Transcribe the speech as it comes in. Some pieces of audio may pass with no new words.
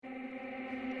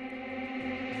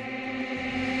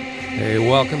Hey,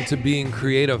 welcome to Being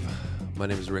Creative. My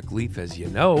name is Rick Leaf, as you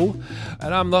know,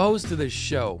 and I'm the host of this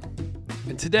show.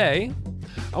 And today,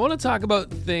 I want to talk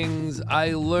about things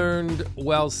I learned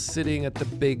while sitting at the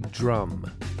big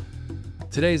drum.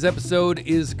 Today's episode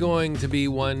is going to be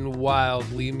one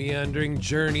wildly meandering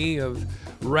journey of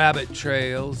rabbit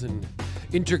trails and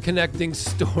interconnecting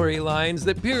storylines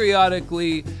that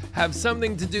periodically have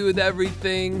something to do with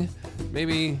everything.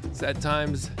 Maybe it's at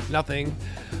times nothing.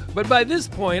 But by this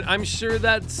point, I'm sure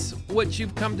that's what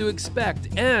you've come to expect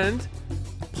and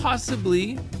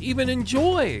possibly even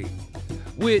enjoy.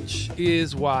 Which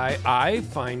is why I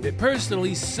find it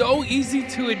personally so easy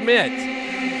to admit,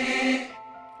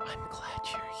 I'm glad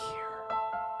you're here.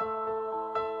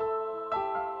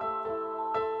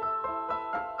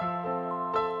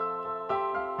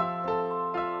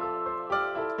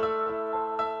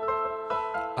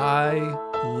 I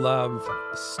love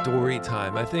story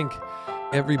time. I think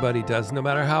everybody does, no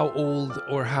matter how old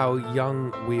or how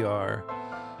young we are.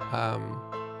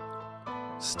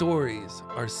 Stories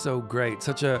are so great,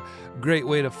 such a great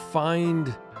way to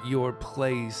find your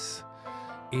place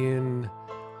in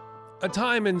a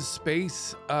time and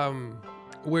space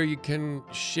where you can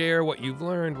share what you've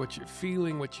learned, what you're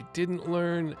feeling, what you didn't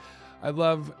learn. I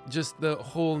love just the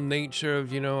whole nature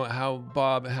of, how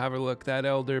Bob Haverlook, that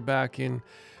elder back in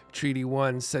Treaty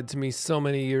 1, said to me so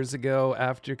many years ago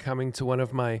after coming to one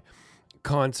of my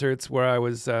concerts where I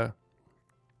was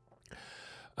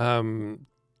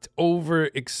over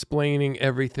explaining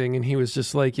everything, and he was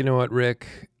just like, you know what, Rick,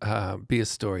 be a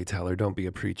storyteller, don't be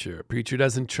a preacher. A preacher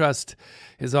doesn't trust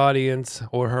his audience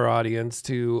or her audience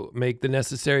to make the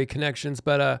necessary connections,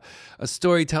 but a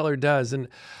storyteller does. And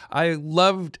I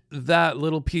loved that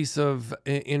little piece of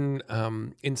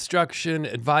instruction,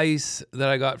 advice that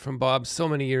I got from Bob so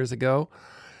many years ago.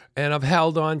 And I've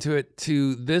held on to it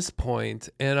to this point,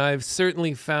 and I've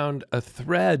certainly found a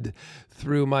thread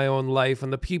through my own life.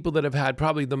 And the people that have had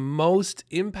probably the most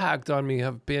impact on me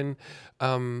have been,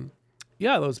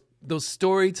 those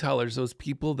storytellers, those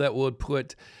people that would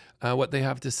put what they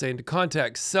have to say into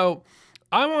context. So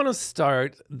I want to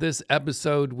start this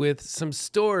episode with some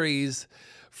stories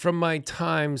from my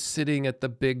time sitting at the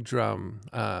big drum.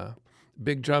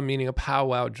 Big drum meaning a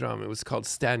powwow drum. It was called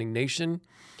Standing Nation.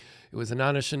 It was an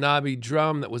Anishinaabe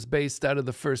drum that was based out of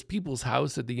the First Peoples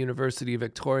House at the University of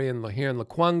Victoria here in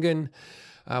Lekwungen,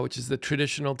 which is the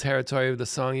traditional territory of the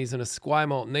Songhees and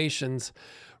Esquimalt nations.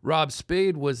 Rob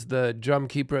Spade was the drum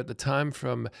keeper at the time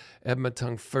from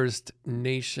Edmonton First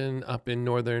Nation up in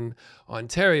northern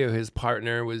Ontario. His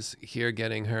partner was here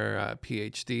getting her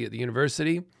PhD at the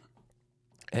university,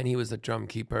 and he was a drum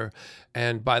keeper.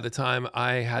 And by the time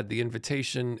I had the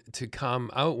invitation to come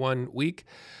out one week,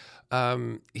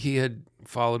 he had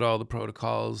followed all the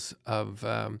protocols of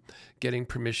getting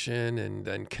permission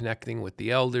and connecting with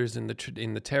the elders in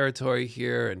the territory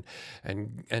here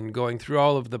and going through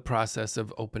all of the process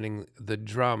of opening the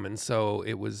drum. And so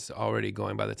it was already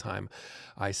going by the time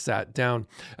I sat down.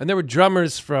 And there were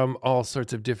drummers from all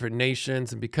sorts of different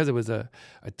nations. And because it was a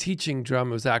teaching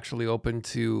drum, it was actually open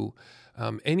to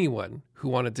anyone who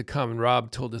wanted to come. And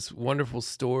Rob told this wonderful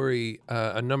story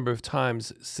a number of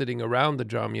times sitting around the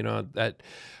drum, that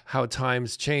how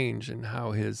times change and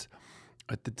how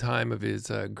at the time of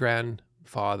his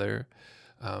grandfather,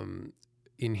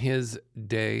 in his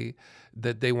day,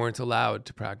 that they weren't allowed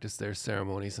to practice their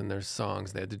ceremonies and their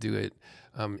songs. They had to do it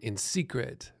in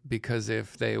secret, because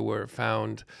if they were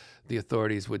found, the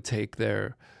authorities would take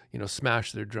their,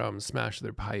 smash their drums, smash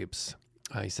their pipes.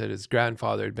 He said his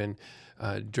grandfather had been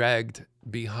dragged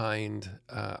behind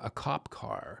a cop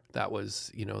car. That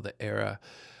was, the era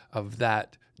of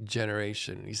that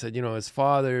generation. He said, his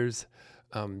father's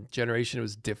generation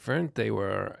was different. They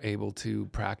were able to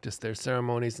practice their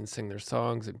ceremonies and sing their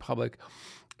songs in public,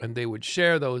 and they would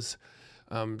share those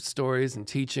stories and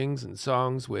teachings and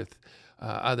songs with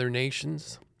other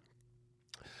nations.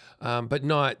 But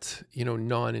not,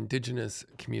 non-Indigenous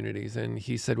communities. And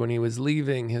he said when he was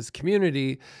leaving his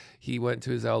community, he went to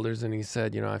his elders and he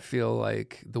said, I feel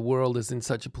like the world is in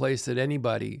such a place that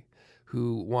anybody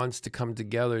who wants to come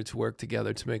together, to work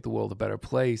together, to make the world a better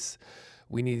place,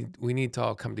 we need to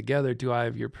all come together. Do I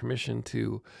have your permission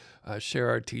to share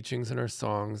our teachings and our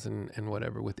songs and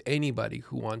whatever with anybody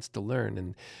who wants to learn?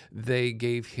 And they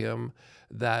gave him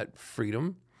that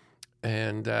freedom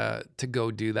and to go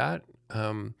do that.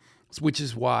 Which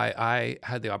is why I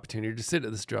had the opportunity to sit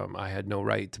at this drum. I had no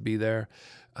right to be there,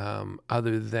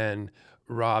 other than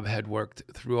Rob had worked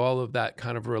through all of that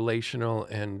kind of relational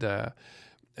and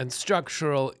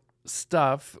structural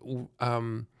stuff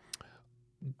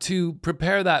to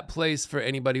prepare that place for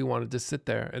anybody who wanted to sit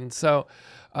there. And so,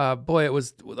 boy, it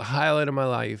was the highlight of my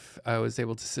life. I was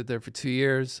able to sit there for 2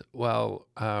 years while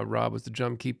Rob was the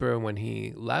drum keeper. And when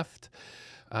he left,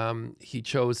 he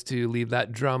chose to leave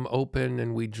that drum open,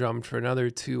 and we drummed for another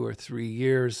 2 or 3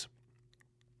 years.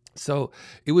 So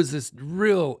it was this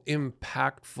real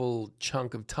impactful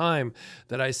chunk of time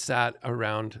that I sat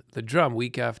around the drum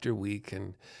week after week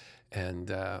and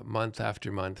month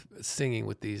after month, singing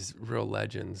with these real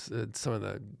legends.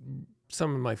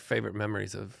 Some of my favorite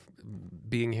memories of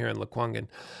being here in Lekwungen.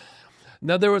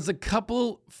 Now, there was a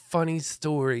couple funny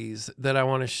stories that I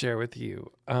want to share with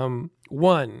you.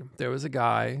 One, there was a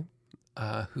guy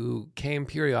who came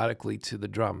periodically to the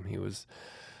drum. He was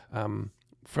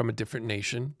from a different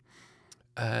nation,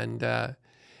 and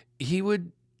he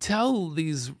would tell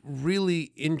these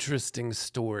really interesting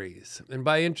stories. And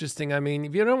by interesting, I mean,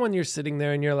 if you know, when you're sitting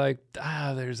there and you're like,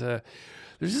 there's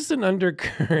just an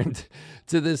undercurrent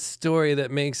to this story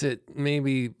that makes it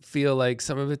maybe feel like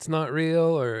some of it's not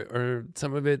real, or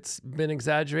some of it's been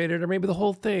exaggerated, or maybe the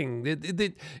whole thing.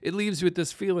 It leaves you with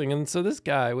this feeling. And so this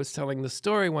guy was telling the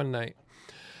story one night.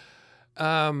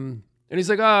 And he's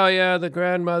like, oh, yeah, the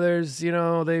grandmothers,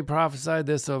 they prophesied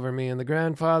this over me, and the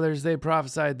grandfathers, they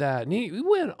prophesied that. And he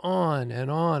went on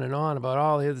and on and on about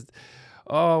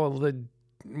all the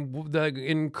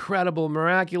incredible,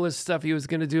 miraculous stuff he was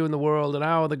going to do in the world, and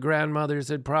how the grandmothers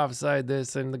had prophesied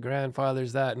this and the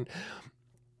grandfathers that. And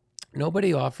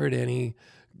nobody offered any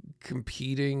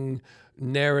competing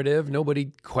narrative.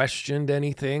 Nobody questioned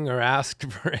anything or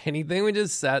asked for anything. We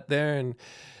just sat there, and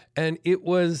it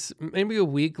was maybe a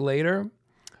week later,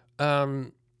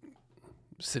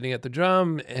 sitting at the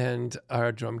drum, and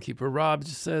our drum keeper, Rob,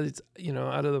 just said,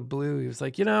 out of the blue, he was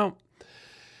like,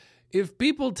 if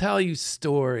people tell you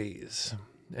stories,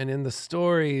 and in the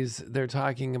stories, they're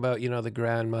talking about, the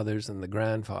grandmothers and the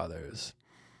grandfathers,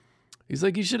 he's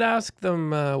like, you should ask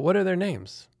them, what are their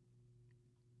names?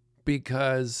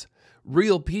 Because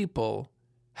real people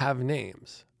have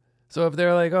names. So if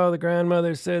they're like, oh, the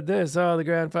grandmother said this, oh, the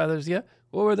grandfathers, yeah,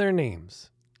 what were their names?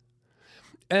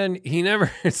 And he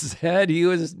never said he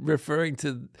was referring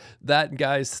to that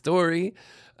guy's story.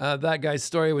 That guy's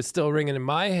story was still ringing in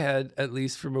my head, at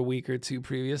least from a week or two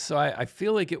previous. So I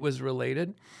feel like it was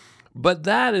related. But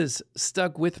that is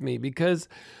stuck with me because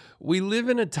we live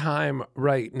in a time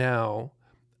right now,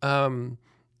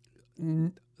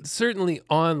 certainly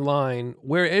online,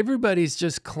 where everybody's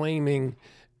just claiming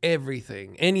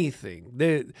everything, anything.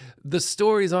 The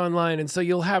story's online, and so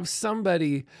you'll have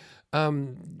somebody,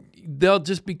 they'll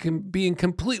just be being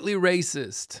completely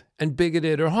racist and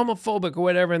bigoted or homophobic or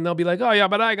whatever, and they'll be like, oh yeah,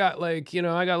 but I got I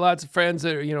got lots of friends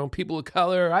that are, people of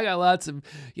color. I got lots of,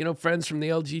 friends from the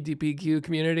LGBTQ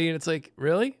community. And it's like,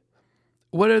 really?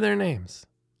 What are their names?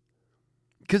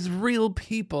 Because real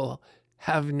people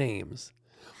have names.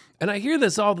 And I hear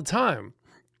this all the time.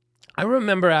 I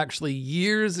remember actually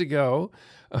years ago,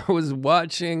 I was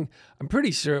watching, I'm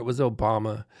pretty sure it was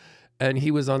Obama, and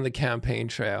he was on the campaign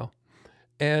trail.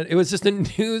 And it was just a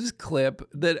news clip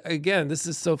that, again, this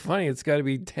is so funny. It's got to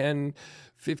be 10,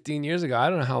 15 years ago. I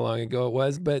don't know how long ago it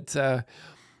was, but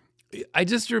I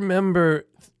just remember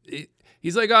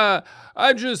he's like,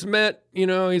 I just met,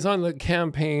 he's on the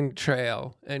campaign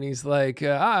trail. And he's like,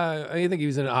 I think he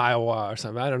was in Iowa or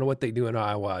something. I don't know what they do in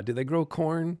Iowa. Do they grow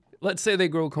corn? Let's say they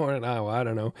grow corn in Iowa. I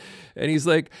don't know. And he's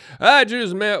like, I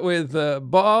just met with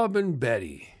Bob and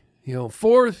Betty,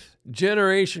 fourth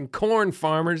generation corn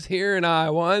farmers here in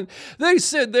Iowa. And they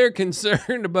said they're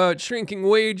concerned about shrinking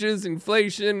wages,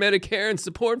 inflation, Medicare, and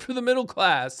support for the middle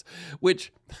class,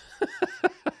 which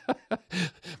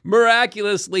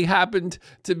miraculously happened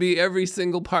to be every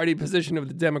single party position of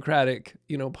the Democratic,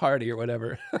 party or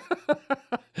whatever.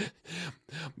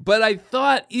 But I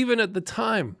thought even at the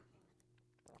time,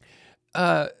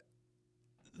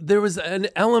 there was an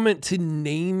element to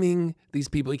naming these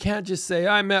people. You can't just say,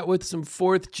 I met with some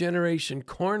fourth generation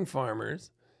corn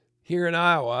farmers here in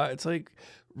Iowa. It's like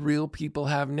real people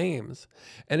have names.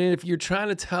 And if you're trying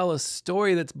to tell a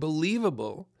story that's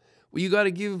believable, well, you got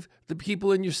to give the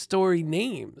people in your story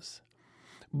names.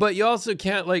 But you also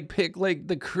can't pick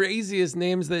the craziest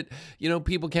names that,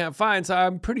 people can't find. So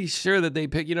I'm pretty sure that they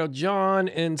pick, John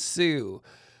and Sue.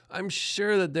 I'm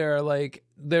sure that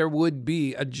there would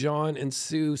be a John and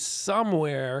Sue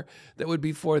somewhere that would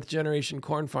be fourth generation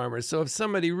corn farmers. So if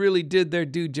somebody really did their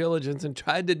due diligence and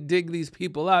tried to dig these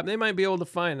people up, they might be able to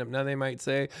find them. Now they might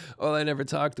say, oh, I never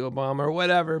talked to Obama or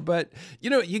whatever, but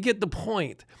you get the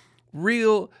point.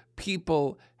 Real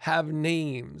people have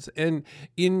names. And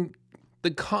in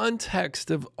the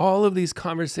context of all of these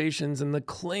conversations and the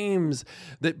claims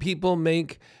that people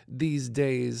make these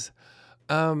days,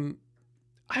 I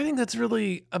think that's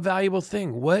really a valuable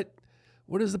thing. What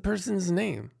is the person's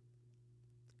name?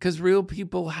 Because real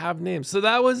people have names. So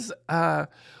that was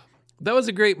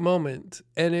a great moment,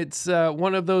 and it's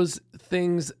one of those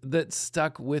things that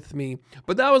stuck with me.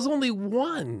 But that was only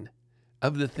one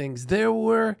of the things. There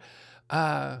were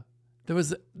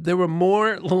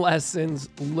more lessons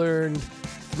learned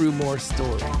through more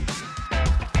stories.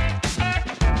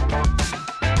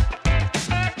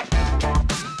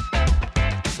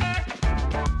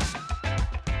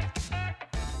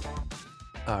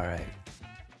 All right.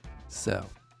 So,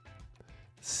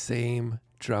 same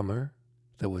drummer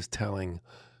that was telling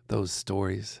those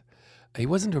stories. He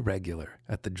wasn't a regular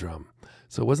at the drum.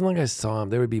 So it wasn't like I saw him.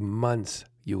 There would be months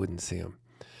you wouldn't see him.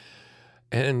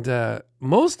 And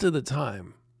most of the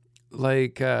time,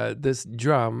 like this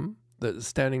drum, the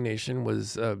Standing Nation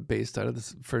was based out of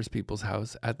the First People's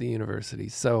House at the university.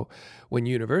 So when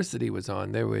university was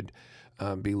on, there would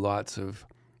be lots of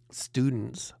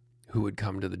students who would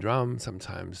come to the drum,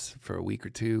 sometimes for a week or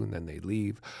two, and then they'd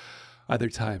leave. Other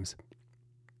times,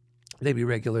 they'd be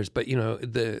regulars. But, you know,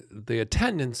 the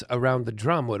attendance around the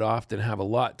drum would often have a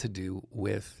lot to do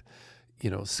with, you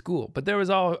know, school. But there was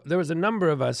a number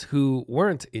of us who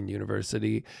weren't in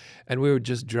university, and we would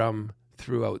just drum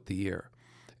throughout the year.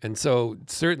 And so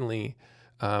certainly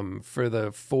for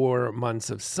the 4 months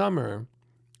of summer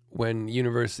when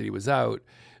university was out,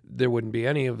 there wouldn't be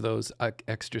any of those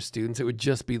extra students. It would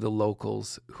just be the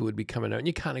locals who would be coming out. And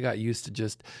you kind of got used to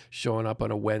just showing up on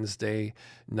a Wednesday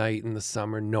night in the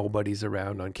summer. Nobody's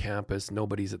around on campus.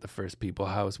 Nobody's at the First People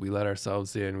House. We let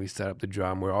ourselves in. We set up the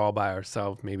drum. We're all by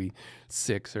ourselves, maybe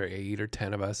 6 or 8 or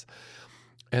 10 of us.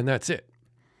 And that's it.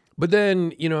 But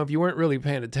then, you know, if you weren't really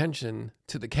paying attention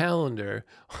to the calendar,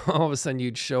 all of a sudden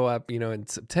you'd show up, you know, in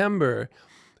September,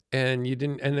 and you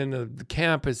didn't, and then the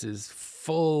campus is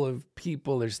full of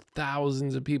people. There's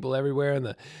thousands of people everywhere.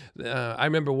 And I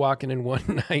remember walking in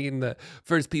one night and the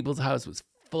First People's House was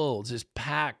full, just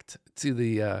packed to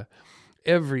the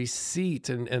every seat,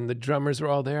 and the drummers were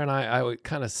all there. And I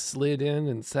kind of slid in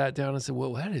and sat down and said,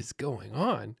 well, what is going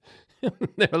on?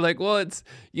 They were like, well, it's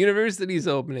university's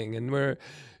opening, and we're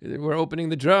opening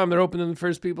the drum. They're opening the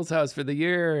First People's House for the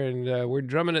year, and we're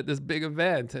drumming at this big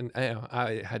event. And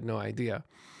I had no idea.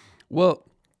 Well,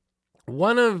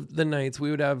 one of the nights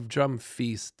we would have drum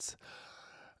feasts,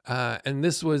 and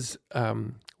this was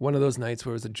one of those nights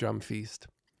where it was a drum feast.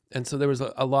 And so there was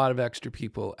a lot of extra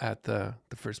people at the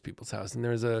First People's House, and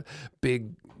there was a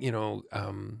big, you know,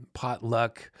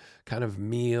 potluck kind of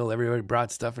meal. Everybody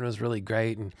brought stuff, and it was really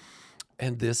great.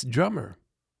 And this drummer,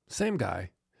 same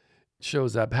guy,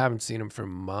 shows up. Haven't seen him for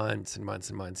months and months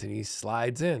and months, and he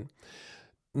slides in.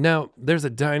 Now, there's a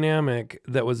dynamic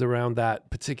that was around that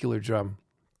particular drum.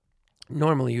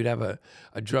 Normally, you'd have a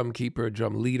drum keeper, a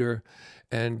drum leader,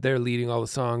 and they're leading all the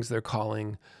songs. They're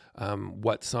calling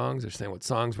what songs. They're saying what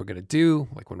songs we're going to do.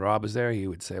 Like when Rob was there, he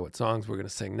would say what songs we're going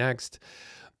to sing next.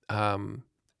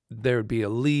 There would be a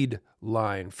lead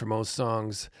line for most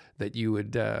songs that you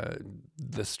would,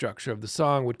 the structure of the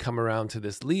song would come around to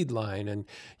this lead line, and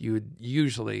you would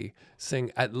usually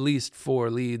sing at least 4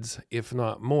 leads, if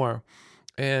not more.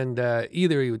 And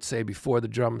either he would say before the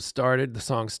drum started, the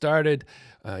song started,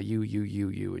 you,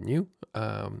 and you.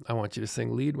 I want you to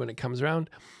sing lead when it comes around.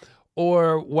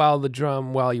 Or while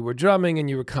you were drumming and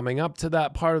you were coming up to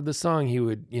that part of the song, he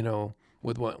would, you know,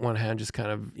 with one hand just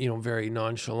kind of, you know, very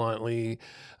nonchalantly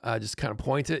just kind of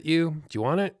point at you. Do you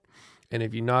want it? And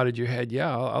if you nodded your head,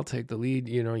 yeah, I'll take the lead.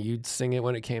 You know, you'd sing it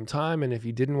when it came time. And if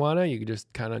you didn't want to, you could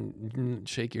just kind of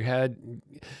shake your head.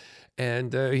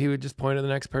 And he would just point at the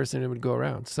next person and it would go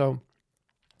around. So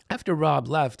after Rob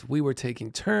left, we were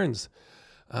taking turns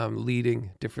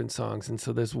leading different songs. And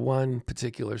so there's one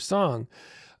particular song,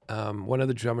 one of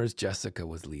the drummers, Jessica,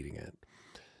 was leading it.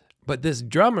 But this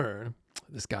drummer,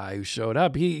 this guy who showed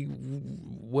up, he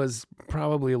was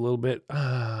probably a little bit,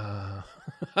 I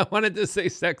wanted to say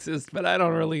sexist, but I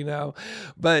don't really know.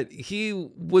 But he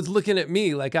was looking at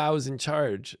me like I was in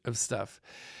charge of stuff.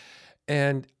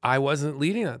 And I wasn't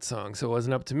leading that song, so it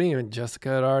wasn't up to me. And Jessica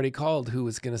had already called who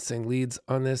was going to sing leads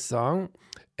on this song.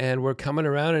 And we're coming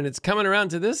around, and it's coming around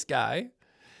to this guy.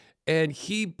 And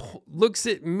he looks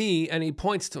at me, and he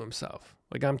points to himself,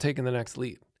 like I'm taking the next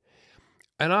lead.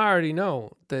 And I already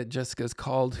know that Jessica's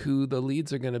called who the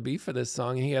leads are going to be for this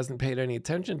song. And he hasn't paid any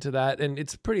attention to that. And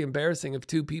it's pretty embarrassing if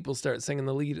 2 people start singing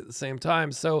the lead at the same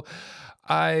time. So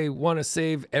I want to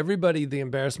save everybody the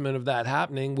embarrassment of that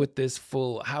happening with this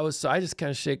full house. So I just kind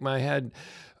of shake my head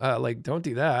like, don't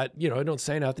do that. You know, I don't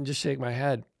say nothing, just shake my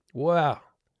head. Wow.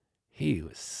 He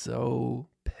was so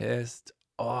pissed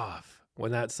off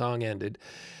when that song ended.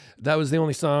 That was the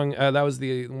only song, that was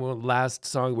the last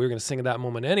song we were going to sing at that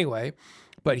moment anyway.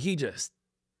 But he just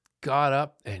got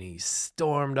up and he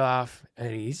stormed off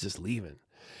and he's just leaving.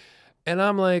 And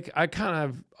I'm like, I kind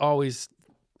of always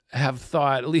have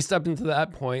thought, at least up until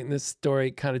that point, and this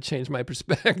story kind of changed my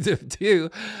perspective too.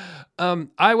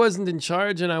 I wasn't in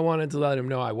charge, and I wanted to let him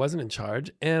know I wasn't in charge,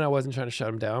 and I wasn't trying to shut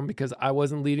him down because I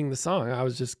wasn't leading the song. I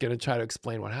was just going to try to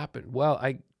explain what happened. Well,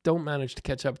 I don't manage to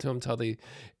catch up to him till the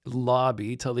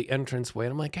lobby, till the entranceway.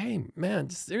 And I'm like, hey, man,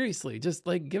 seriously, just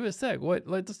like give it a sec.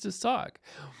 Let's just talk.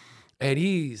 And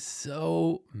he's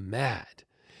so mad.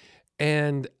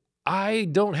 And I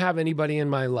don't have anybody in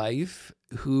my life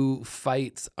who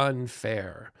fights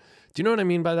unfair. Do you know what I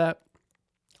mean by that?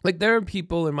 Like there are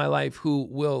people in my life who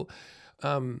will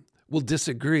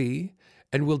disagree,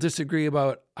 and will disagree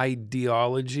about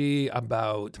ideology,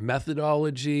 about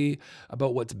methodology,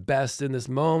 about what's best in this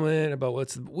moment, about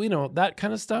what's, that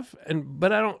kind of stuff.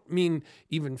 But I don't mean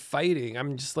even fighting.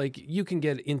 I'm just like, you can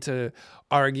get into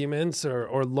arguments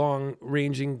or long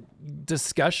ranging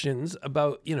discussions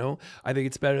about, I think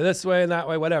it's better this way and that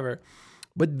way, whatever.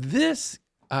 But this,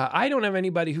 I don't have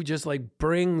anybody who just like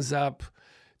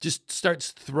just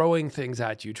starts throwing things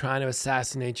at you, trying to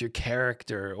assassinate your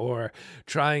character, or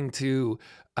trying to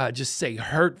just say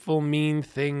hurtful, mean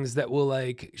things that will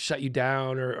like shut you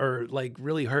down or like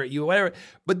really hurt you, or whatever.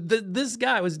 But this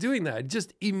guy was doing that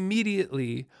just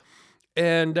immediately.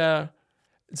 And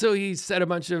so he said a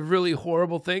bunch of really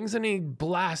horrible things and he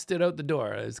blasted out the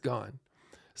door. It's gone.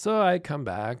 So I come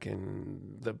back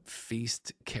and the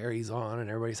feast carries on and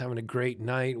everybody's having a great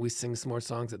night. We sing some more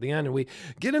songs at the end and we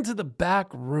get into the back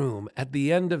room at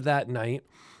the end of that night.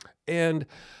 And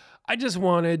I just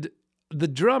wanted the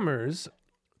drummers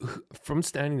from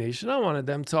Standing Nation, I wanted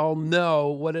them to all know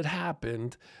what had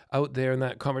happened out there in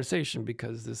that conversation,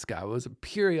 because this guy was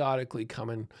periodically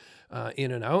coming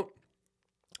in and out.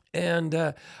 And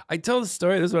I tell the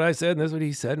story, this is what I said and this is what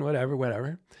he said and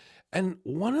whatever. And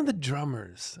one of the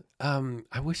drummers,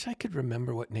 I wish I could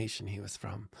remember what nation he was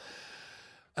from.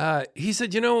 He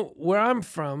said, where I'm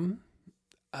from,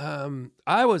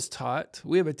 I was taught,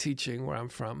 we have a teaching where I'm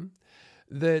from,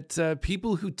 that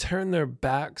people who turn their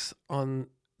backs on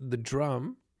the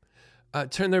drum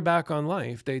turn their back on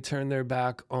life. They turn their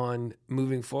back on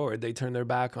moving forward. They turn their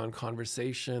back on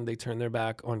conversation. They turn their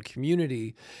back on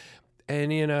community.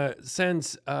 And in a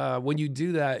sense, when you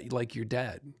do that, like you're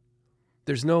dead.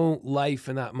 There's no life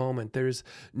in that moment. There's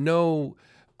no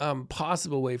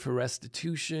possible way for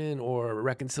restitution or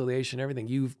reconciliation, everything.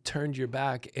 You've turned your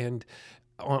back, and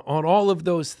on all of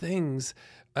those things,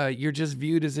 you're just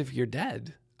viewed as if you're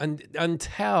dead.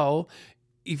 Until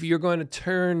if you're going to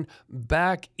turn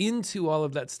back into all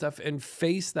of that stuff and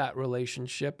face that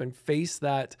relationship and face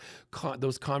that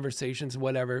those conversations,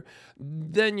 whatever,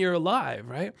 then you're alive,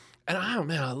 right? And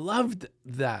I loved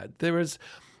that. There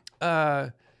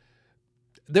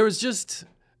was just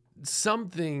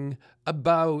something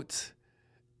about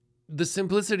the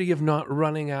simplicity of not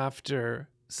running after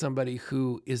somebody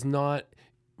who is not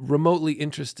remotely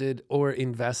interested or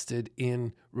invested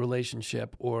in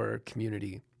relationship or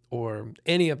community or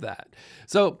any of that.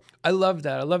 So I love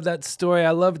that. I love that story.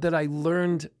 I love that I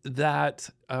learned that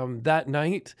that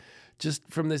night just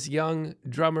from this young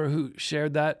drummer who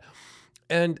shared that.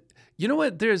 And you know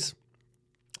what? There's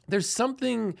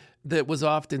something that was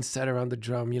often said around the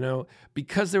drum,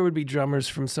 because there would be drummers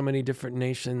from so many different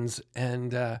nations,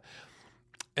 and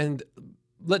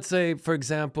let's say, for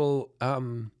example,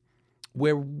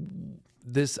 where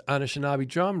this Anishinaabe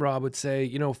drum, Rob would say,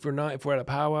 if we're at a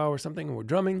powwow or something and we're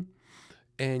drumming,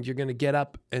 and you're going to get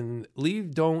up and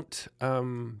leave, don't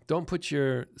put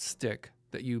your stick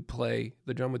that you play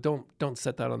the drum with, don't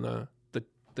set that on the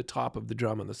top of the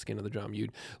drum, on the skin of the drum.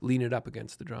 You'd lean it up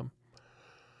against the drum.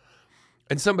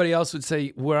 And somebody else would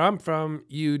say, where I'm from,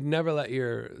 you'd never let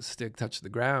your stick touch the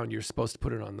ground. You're supposed to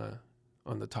put it on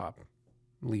the top,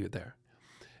 leave it there.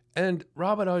 And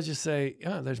Rob would always just say,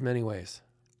 yeah, there's many ways.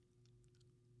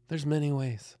 There's many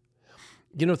ways.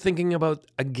 Thinking about,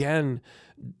 again,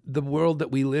 the world that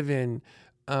we live in,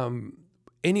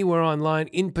 anywhere online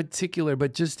in particular,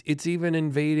 but just it's even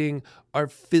invading our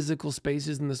physical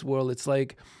spaces in this world. It's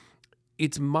like,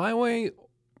 it's my way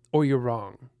or you're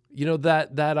wrong.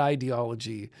 That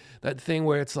ideology, that thing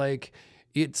where it's like,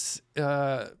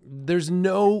 there's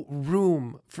no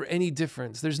room for any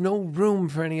difference. There's no room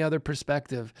for any other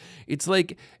perspective. It's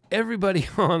like everybody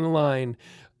online,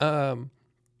 and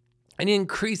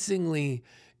increasingly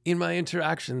in my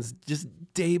interactions, just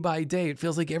day by day, it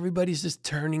feels like everybody's just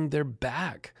turning their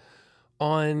back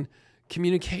on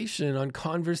communication, on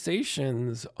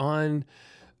conversations, on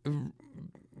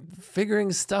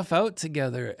figuring stuff out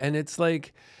together. And it's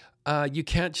like, you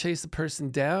can't chase a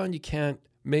person down. You can't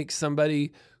make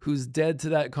somebody who's dead to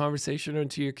that conversation or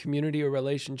to your community or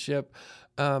relationship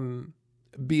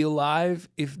be alive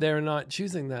if they're not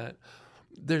choosing that.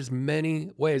 There's many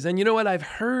ways. And you know what? I've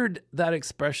heard that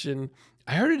expression.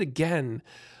 I heard it again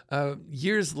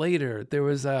years later. There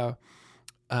was a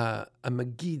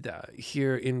Megiddo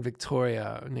here in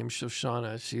Victoria named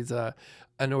Shoshana. She's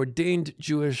an ordained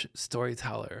Jewish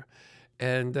storyteller.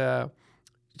 And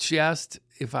she asked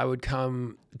if I would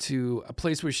come to a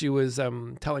place where she was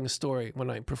telling a story one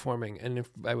night performing, and if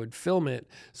I would film it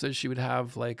so she would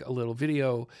have like a little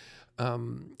video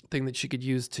thing that she could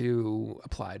use to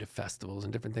apply to festivals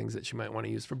and different things that she might want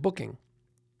to use for booking.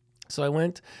 So I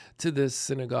went to this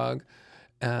synagogue.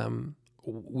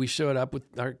 We showed up with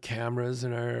our cameras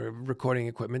and our recording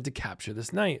equipment to capture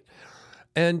this night.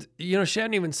 And, you know, she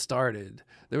hadn't even started.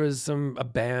 There was a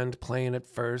band playing at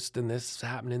first, and this was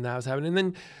happening, that was happening. And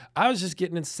then I was just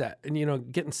getting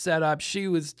set up. She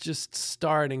was just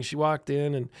starting. She walked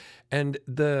in, and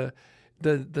the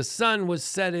sun was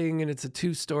setting, and it's a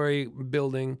 2-story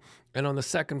building. And on the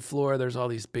second floor, there's all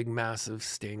these big, massive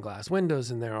stained glass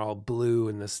windows, and they're all blue.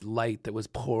 And this light that was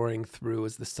pouring through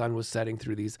as the sun was setting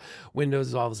through these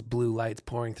windows, all this blue lights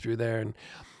pouring through there.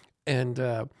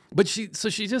 But she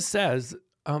just says,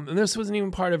 and this wasn't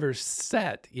even part of her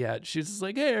set yet. She's just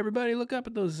like, hey, everybody, look up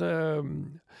at those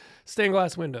stained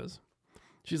glass windows.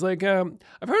 She's like, I've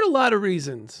heard a lot of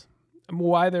reasons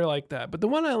why they're like that, but the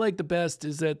one I like the best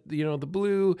is that, you know, the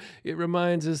blue, it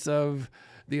reminds us of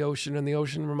the ocean, and the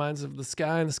ocean reminds us of the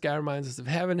sky, and the sky reminds us of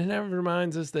heaven, and heaven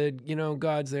reminds us that, you know,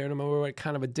 God's there no matter what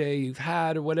kind of a day you've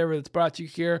had or whatever that's brought you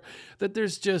here, that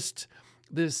there's just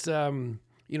this,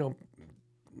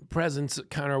 presence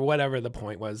kind of whatever the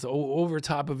point was over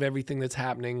top of everything that's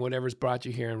happening, whatever's brought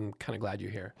you here. I'm kind of glad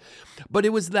you're here. But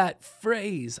it was that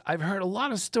phrase. I've heard a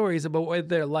lot of stories about why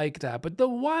they're like that, but the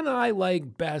one I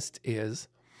like best is,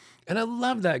 and I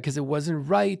love that because it wasn't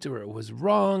right or it was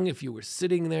wrong. If you were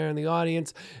sitting there in the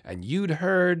audience and you'd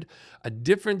heard a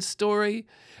different story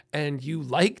and you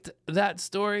liked that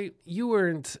story, you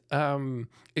weren't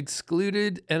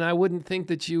excluded, and I wouldn't think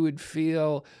that you would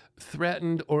feel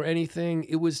threatened or anything.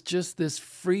 It was just this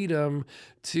freedom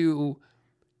to,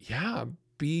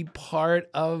 be part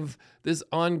of this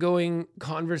ongoing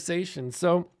conversation.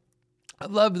 So I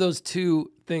love those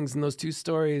two things and those two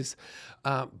stories.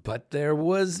 But there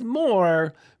was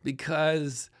more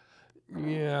because,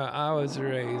 I was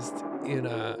raised in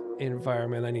an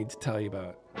environment I need to tell you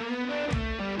about.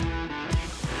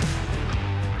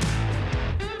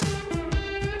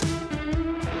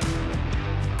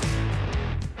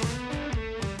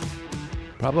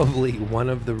 Probably one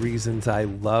of the reasons I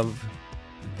love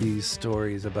these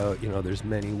stories about, there's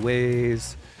many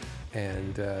ways,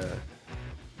 and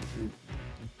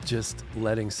just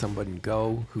letting someone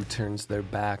go who turns their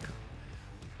back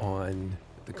on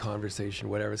the conversation,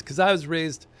 whatever. Because I was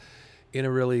raised in a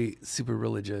really super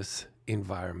religious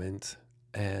environment,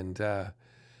 and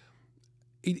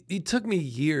it took me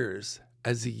years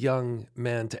as a young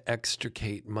man to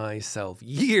extricate myself.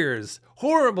 Years,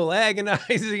 horrible,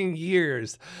 agonizing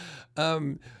years.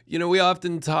 We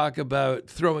often talk about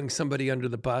throwing somebody under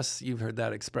the bus. You've heard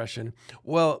that expression.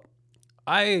 Well,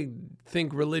 I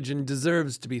think religion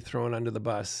deserves to be thrown under the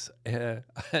bus, and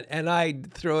I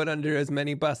throw it under as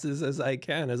many buses as I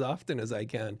can, as often as I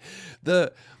can.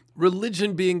 The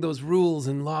religion being those rules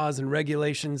and laws and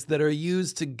regulations that are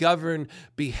used to govern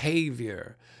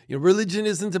behavior. Religion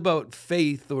isn't about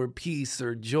faith or peace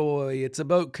or joy. It's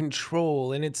about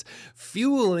control, and it's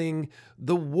fueling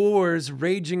the wars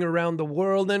raging around the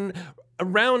world and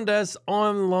around us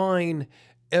online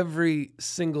every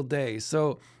single day.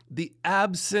 So the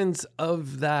absence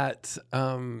of that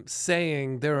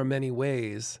saying, there are many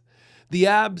ways, the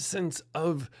absence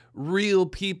of real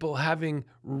people having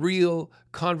real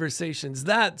conversations,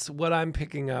 that's what I'm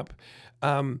picking up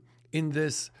in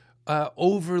this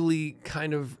overly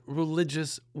kind of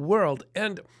religious world.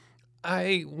 And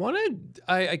I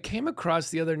came across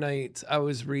the other night, I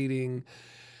was reading,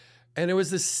 and it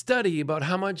was this study about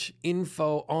how much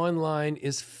info online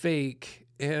is fake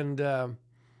and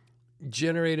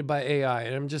generated by AI.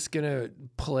 And I'm just going to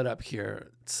pull it up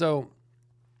here. So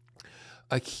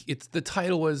the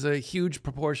title was "A Huge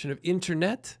Proportion of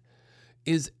Internet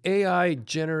is AI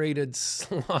Generated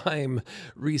Slime,"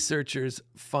 researchers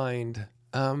find.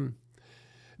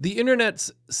 The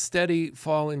internet's steady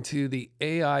fall into the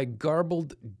AI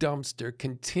garbled dumpster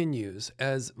continues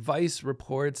as Vice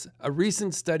reports a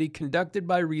recent study conducted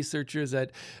by researchers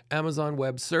at Amazon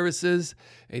Web Services,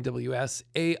 AWS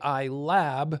AI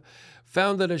Lab,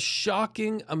 found that a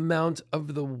shocking amount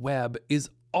of the web is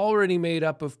already made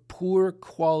up of poor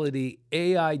quality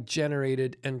AI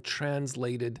generated and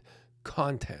translated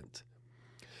content.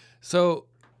 So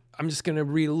I'm just going to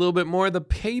read a little bit more. The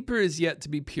paper is yet to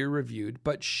be peer reviewed,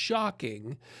 but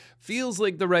shocking feels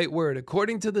like the right word.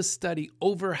 According to the study,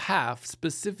 over half,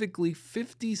 specifically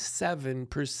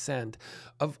 57%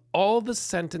 of all the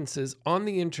sentences on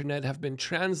the internet have been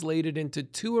translated into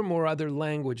 2 or more other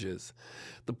languages.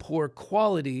 The poor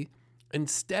quality and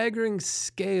staggering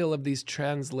scale of these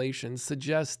translations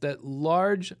suggests that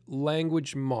large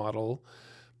language model,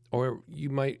 or you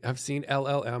might have seen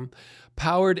LLM,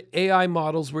 powered AI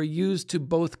models were used to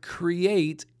both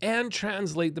create and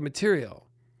translate the material.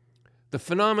 The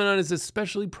phenomenon is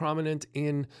especially prominent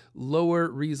in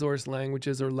lower resource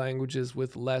languages or languages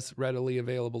with less readily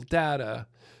available data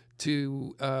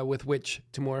with which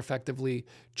to more effectively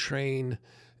train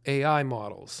AI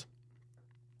models.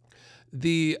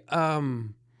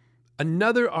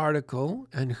 Another article,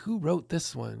 and who wrote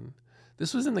this one?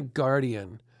 This was in The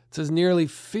Guardian. It says nearly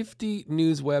 50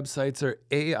 news websites are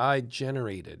AI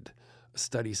generated. A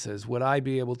study says, would I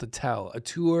be able to tell? A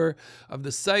tour of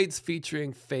the sites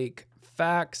featuring fake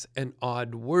facts and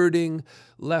odd wording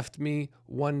left me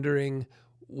wondering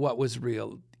what was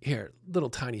real. Here, little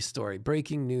tiny story.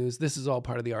 Breaking news. This is all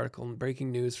part of the article. Breaking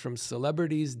news from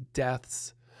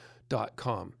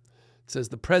celebritiesdeaths.com. It says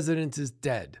the president is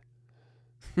dead.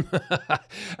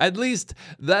 At least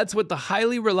that's what the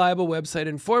highly reliable website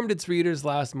informed its readers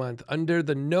last month under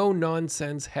the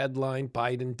no-nonsense headline,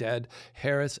 Biden dead,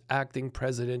 Harris acting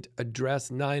president,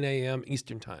 address 9 a.m.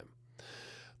 Eastern time.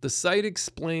 The site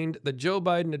explained that Joe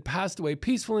Biden had passed away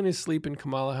peaceful in his sleep and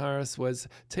Kamala Harris was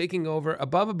taking over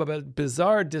above a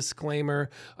bizarre disclaimer,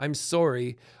 I'm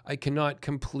sorry, I cannot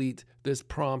complete this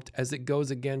prompt as it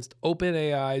goes against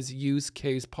OpenAI's use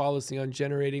case policy on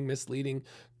generating misleading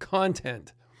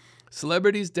content.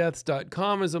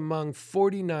 Celebritiesdeaths.com is among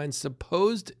 49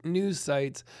 supposed news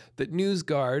sites that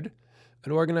NewsGuard,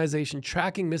 an organization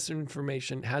tracking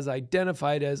misinformation, has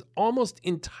identified as almost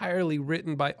entirely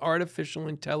written by artificial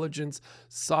intelligence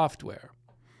software.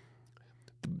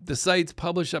 The sites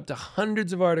publish up to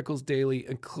hundreds of articles daily,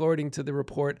 according to the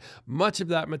report, much of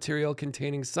that material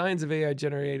containing signs of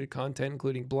AI-generated content,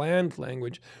 including bland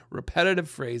language, repetitive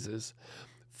phrases,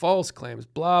 false claims,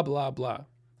 blah, blah, blah.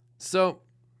 So,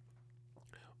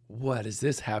 what does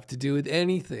this have to do with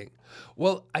anything?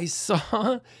 Well, I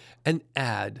saw an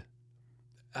ad.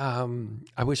 I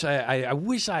wish I'd, at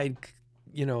least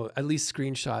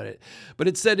screenshot it. But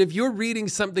it said, if you're reading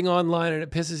something online and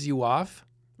it pisses you off,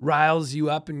 riles you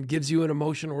up and gives you an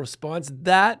emotional response,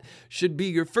 that should be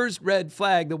your first red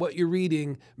flag that what you're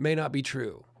reading may not be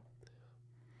true.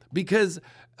 Because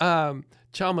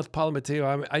Chalmers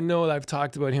Palmateo, I know that I've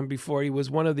talked about him before. He was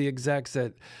one of the execs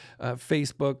at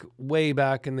Facebook way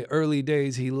back in the early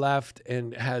days. He left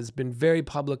and has been very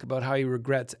public about how he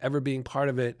regrets ever being part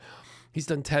of it. He's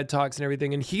done TED Talks and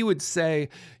everything. And he would say,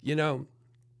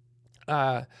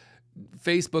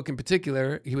 Facebook in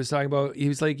particular, he was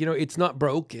like, it's not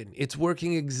broken. It's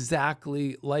working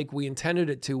exactly like we intended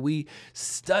it to. We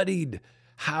studied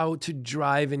how to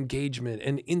drive engagement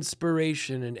and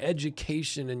inspiration and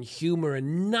education and humor,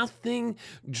 and nothing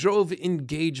drove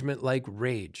engagement like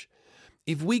rage.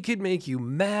 If we could make you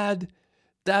mad,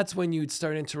 that's when you'd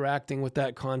start interacting with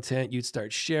that content. You'd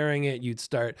start sharing it. You'd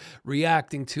start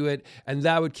reacting to it. And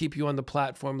that would keep you on the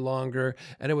platform longer.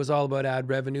 And it was all about ad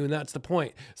revenue. And that's the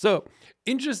point. So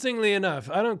interestingly enough,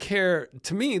 I don't care.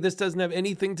 To me, this doesn't have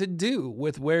anything to do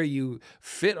with where you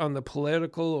fit on the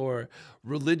political or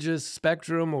religious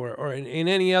spectrum or in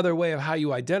any other way of how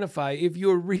you identify. If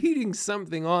you're reading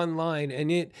something online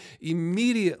and it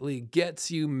immediately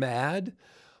gets you mad,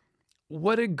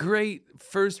 what a great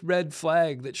first red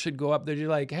flag that should go up there. You're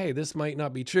like, hey, this might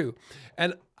not be true.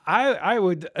 And I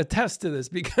would attest to this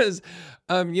because,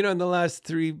 in the last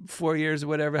 3-4 years or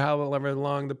whatever, however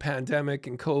long the pandemic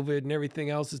and COVID and everything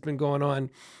else has been going on,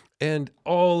 and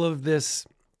all of this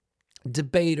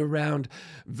debate around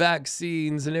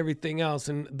vaccines and everything else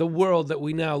and the world that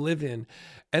we now live in.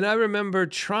 And I remember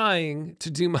trying to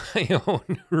do my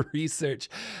own research.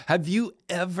 Have you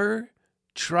ever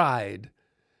tried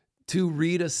to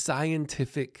read a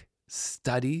scientific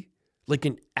study, like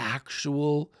an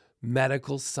actual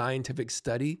medical scientific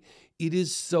study? It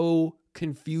is so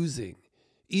confusing.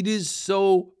 It is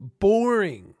so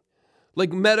boring.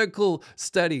 Like medical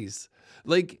studies.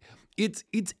 Like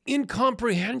it's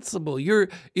incomprehensible.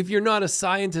 If you're not a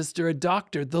scientist or a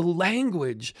doctor, the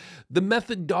language, the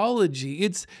methodology,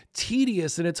 it's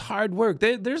tedious and it's hard work.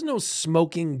 There's no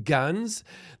smoking guns.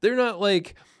 They're not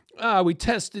like, we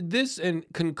tested this and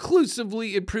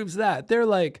conclusively it proves that. They're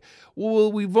like,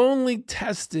 well, we've only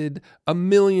tested 1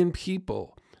 million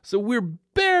people. So we're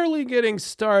barely getting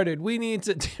started. We need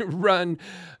to run,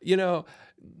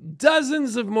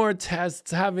 dozens of more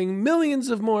tests, having millions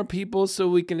of more people so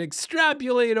we can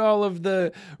extrapolate all of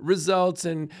the results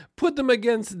and put them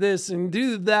against this and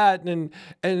do that and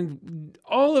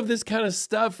all of this kind of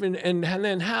stuff and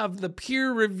then have the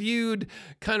peer-reviewed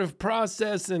kind of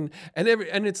process and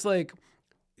it's like,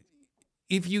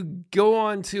 if you go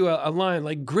on to a line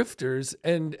like grifters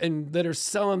and that are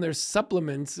selling their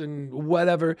supplements and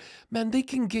whatever, man, they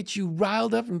can get you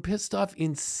riled up and pissed off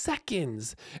in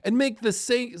seconds and make the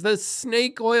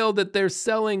snake oil that they're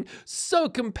selling so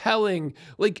compelling.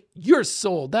 Like, you're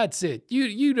sold. That's it.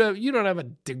 You don't have a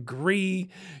degree.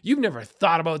 You've never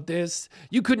thought about this.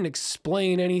 You couldn't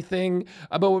explain anything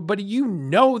about, but you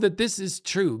know that this is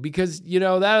true because that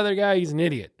other guy, he's an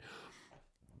idiot.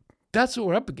 That's what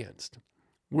we're up against.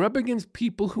 We're up against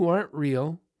people who aren't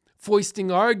real,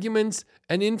 foisting arguments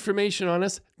and information on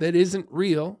us that isn't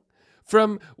real,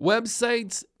 from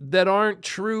websites that aren't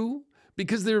true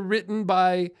because they're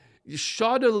shoddily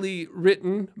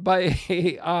written by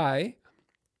AI.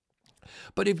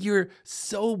 But if you're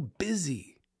so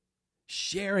busy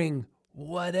sharing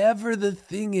whatever the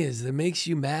thing is that makes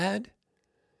you mad,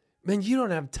 man, you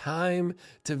don't have time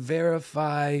to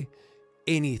verify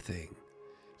anything.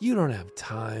 You don't have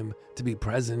time to be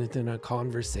present in a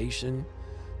conversation,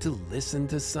 to listen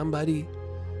to somebody.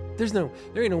 There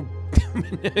ain't no,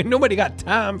 nobody got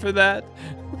time for that.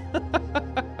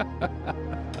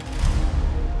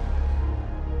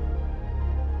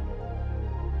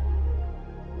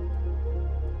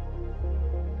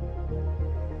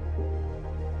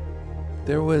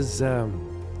 There was a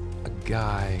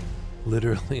guy,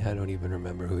 literally, I don't even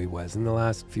remember who he was. In the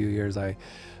last few years, I've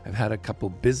had a couple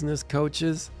business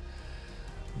coaches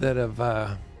that have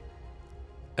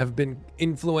been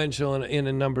influential in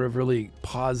a number of really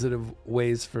positive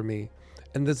ways for me.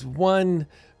 And this one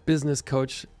business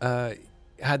coach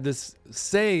had this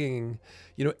saying,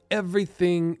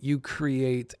 everything you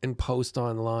create and post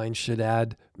online should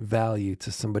add value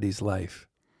to somebody's life.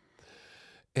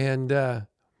 And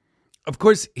of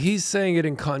course, he's saying it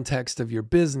in context of your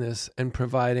business and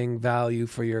providing value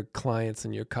for your clients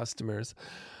and your customers.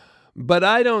 But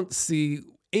I don't see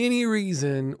any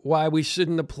reason why we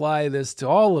shouldn't apply this to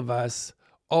all of us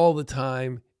all the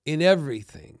time in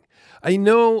everything. I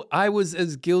know I was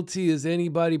as guilty as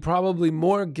anybody, probably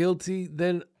more guilty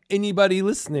than anybody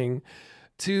listening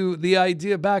to the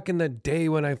idea back in the day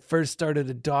when I first started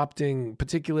adopting,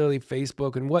 particularly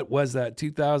Facebook. And what was that,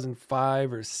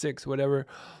 2005 or 6, whatever.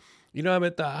 I'm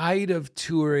at the height of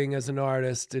touring as an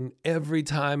artist, and every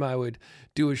time I would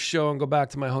do a show and go back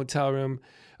to my hotel room,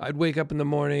 I'd wake up in the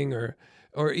morning or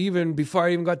even before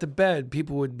I even got to bed,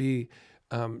 people would be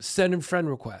sending friend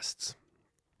requests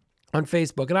on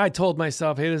Facebook. And I told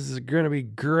myself, hey, this is going to be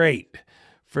great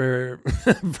for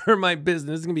for my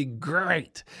business. This is going to be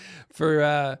great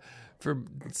for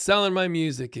selling my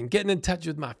music and getting in touch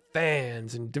with my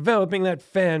fans and developing that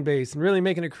fan base and really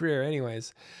making a career.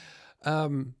 Anyways,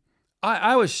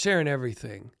 I was sharing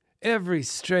everything, every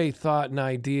stray thought and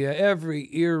idea,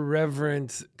 every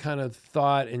irreverent kind of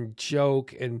thought and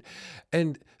joke. And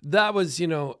that was, I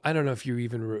don't know if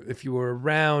you were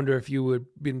around or if you had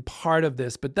been part of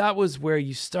this, but that was where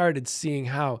you started seeing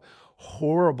how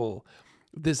horrible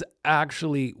this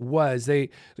actually was. They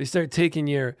start taking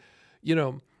your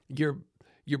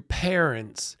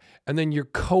parents and then your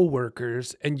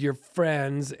coworkers and your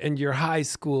friends and your high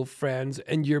school friends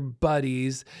and your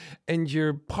buddies and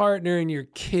your partner and your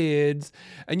kids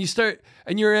and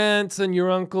your aunts and your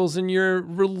uncles and your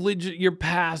religion, your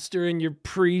pastor and your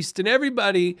priest, and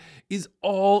everybody is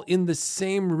all in the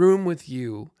same room with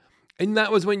you. And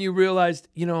that was when you realized,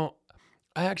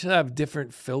 I actually have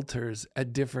different filters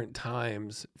at different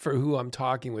times for who I'm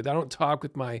talking with. I don't talk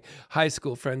with my high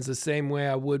school friends the same way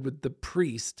I would with the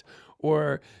priest,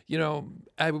 or,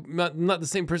 I'm not the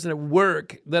same person at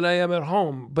work that I am at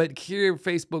home. But here,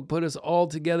 Facebook put us all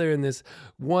together in this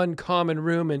one common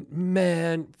room. And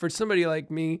man, for somebody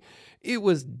like me, it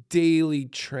was daily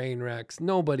train wrecks.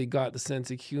 Nobody got the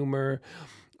sense of humor,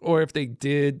 or if they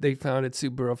did, they found it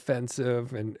super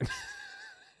offensive. And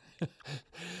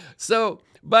so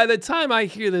by the time I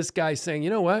hear this guy saying, you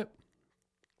know what?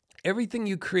 Everything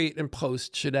you create and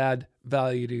post should add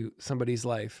value to somebody's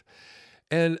life.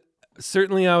 And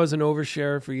certainly I was an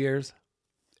oversharer for years.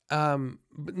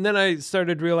 But then I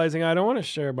started realizing I don't want to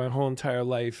share my whole entire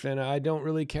life, and I don't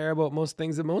really care about most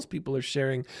things that most people are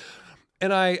sharing.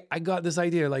 And I got this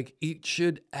idea, like, it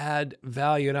should add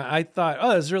value. And I thought, oh,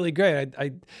 that's really great.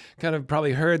 I kind of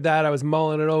probably heard that. I was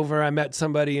mulling it over. I met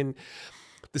somebody in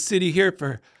the city here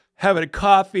for having a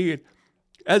coffee. And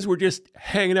as we're just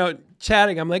hanging out,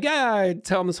 chatting, I'm like, I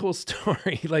tell him this whole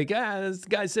story. Like, this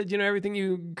guy said, everything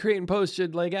you create and post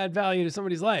should like add value to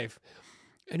somebody's life.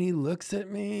 And he looks at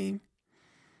me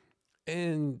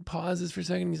and pauses for a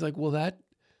second. He's like, well, that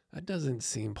doesn't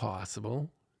seem possible.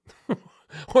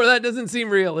 Or that doesn't seem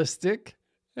realistic.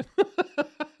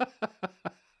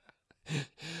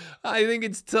 I think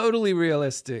it's totally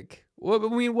realistic.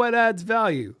 What adds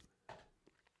value?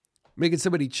 Making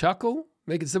somebody chuckle?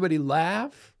 Making somebody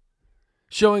laugh?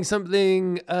 Showing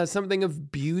something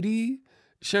of beauty?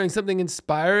 Showing something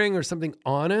inspiring or something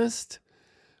honest?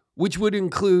 Which would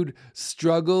include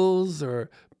struggles or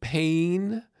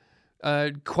pain,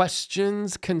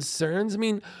 questions, concerns. I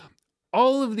mean,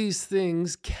 all of these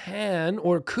things can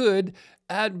or could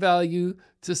add value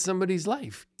to somebody's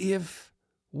life if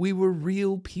we were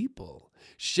real people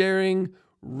sharing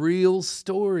real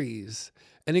stories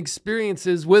and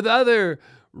experiences with other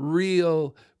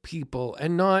real people,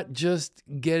 and not just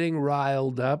getting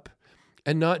riled up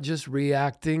and not just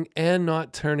reacting and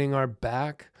not turning our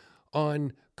back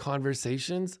on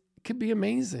conversations. It could be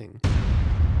amazing.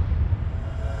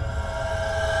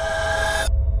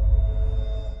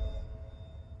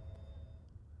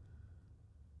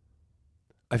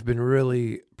 I've been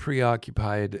really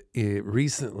preoccupied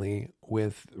recently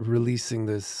with releasing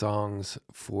the songs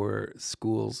for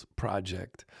schools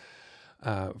project.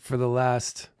 For the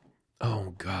last,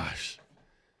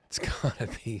 it's gotta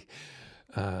be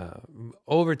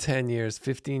over 10 years,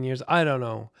 15 years. I don't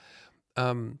know.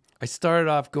 I started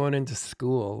off going into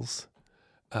schools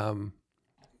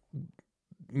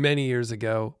many years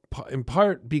ago, in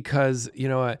part because,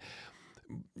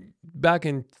 back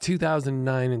in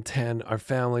 2009 and 10, our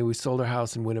family, we sold our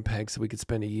house in Winnipeg so we could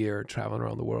spend a year traveling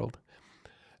around the world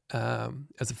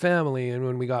as a family. And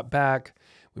when we got back,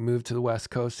 we moved to the West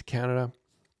Coast of Canada.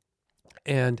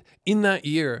 And in that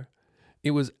year,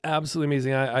 it was absolutely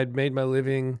amazing. I'd made my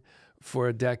living for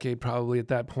a decade probably at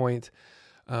that point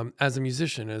as a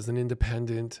musician, as an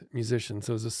independent musician.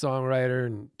 So as a songwriter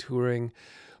and touring,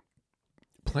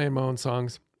 playing my own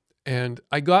songs. And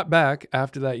I got back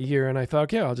after that year and I thought,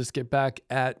 okay, I'll just get back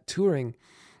at touring.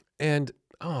 And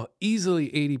easily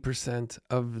 80%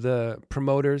 of the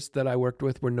promoters that I worked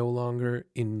with were no longer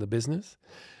in the business.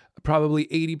 Probably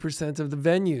 80% of the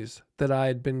venues that I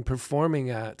had been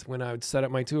performing at when I would set up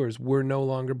my tours were no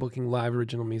longer booking live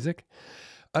original music.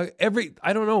 I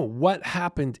don't know what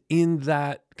happened in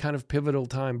that kind of pivotal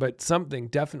time, but something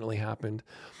definitely happened.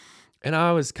 And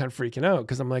I was kind of freaking out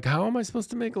because I'm like, how am I supposed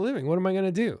to make a living? What am I going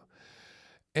to do?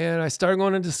 And I started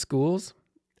going into schools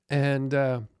and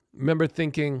remember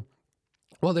thinking,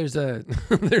 well, there's a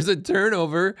there's a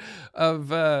turnover of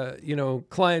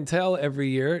clientele every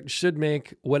year. It should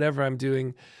make whatever I'm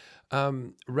doing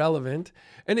relevant.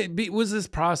 And it was this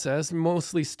process.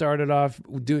 Mostly started off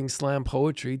doing slam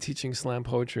poetry, teaching slam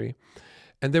poetry,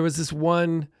 and there was this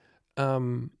one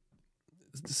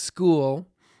school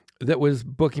that was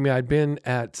booking me. I'd been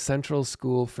at Central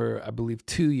School for, I believe,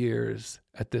 2 years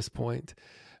at this point.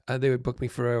 They would book me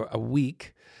for a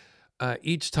week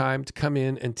each time to come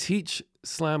in and teach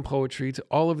slam poetry to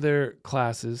all of their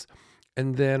classes.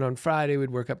 And then on Friday,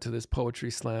 we'd work up to this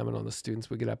poetry slam and all the students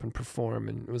would get up and perform.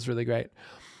 And it was really great.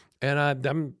 And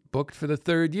I'm booked for the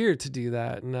 3rd year to do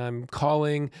that. And I'm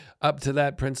calling up to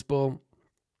that principal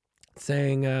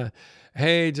saying,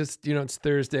 hey, just, it's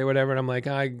Thursday, whatever. And I'm like,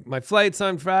 my flight's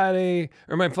on Friday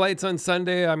or my flight's on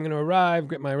Sunday. I'm going to arrive,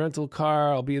 get my rental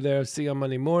car. I'll be there. See you on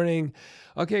Monday morning.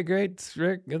 Okay, great,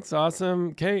 Rick. That's awesome.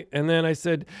 Okay. And then I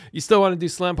said, you still want to do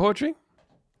slam poetry?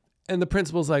 And the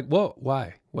principal's like, whoa,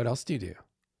 why? What else do you do?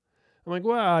 I'm like,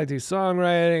 well, I do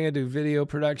songwriting. I do video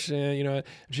production, And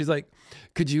she's like,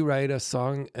 could you write a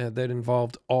song that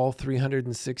involved all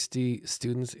 360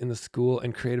 students in the school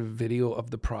and create a video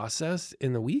of the process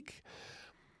in the week?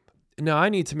 No, I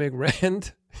need to make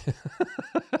rent.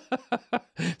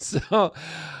 So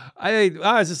I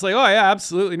was just like, oh yeah,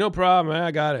 absolutely. No problem.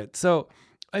 I got it. So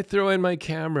I throw in my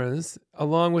cameras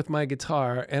along with my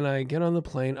guitar and I get on the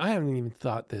plane. I haven't even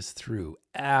thought this through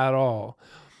at all.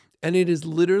 And it is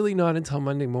literally not until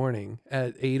Monday morning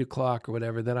at 8 o'clock or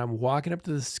whatever that I'm walking up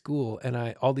to the school and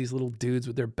all these little dudes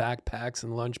with their backpacks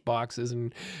and lunch boxes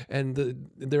and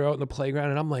they're out in the playground.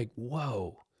 And I'm like,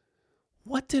 whoa,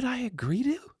 what did I agree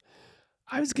to?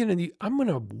 I'm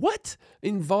gonna what?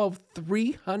 Involve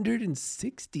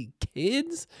 360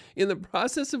 kids in the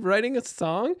process of writing a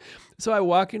song? So I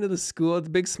walk into the school with a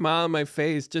big smile on my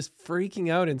face, just freaking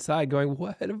out inside, going,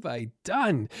 what have I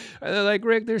done? And they're like,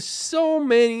 Rick, there's so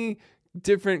many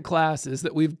different classes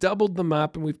that we've doubled them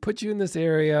up and we've put you in this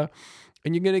area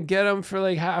and you're going to get them for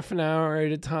like half an hour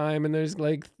at a time. And there's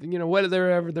like,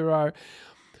 whatever there are.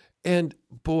 And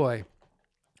boy,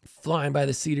 flying by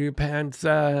the seat of your pants,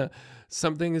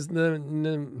 something is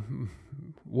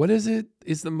what is it?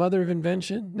 Is the mother of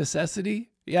invention?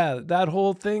 Necessity? Yeah, that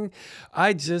whole thing.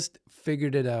 I just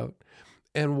figured it out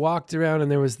and walked around, and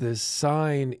there was this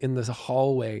sign in the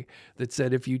hallway that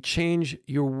said, if you change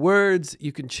your words,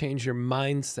 you can change your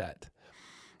mindset.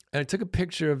 And I took a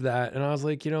picture of that, and I was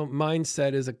like,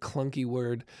 mindset is a clunky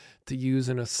word to use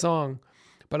in a song.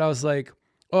 But I was like,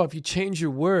 oh, if you change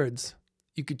your words,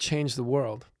 you could change the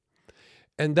world.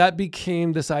 And that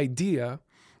became this idea.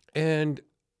 And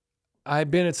I've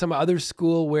been at some other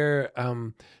school where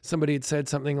somebody had said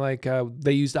something like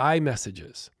they used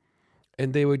iMessages.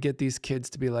 And they would get these kids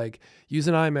to be like, use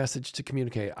an iMessage to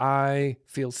communicate. I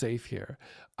feel safe here.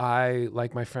 I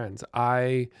like my friends.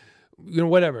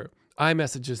 Whatever.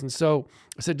 iMessages. And so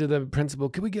I said to the principal,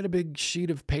 could we get a big sheet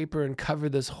of paper and cover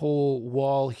this whole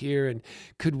wall here? And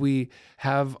could we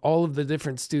have all of the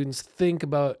different students think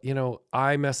about,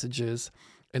 iMessages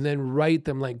and then write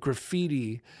them like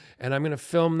graffiti? And I'm going to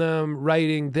film them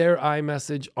writing their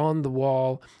iMessage on the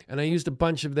wall. And I used a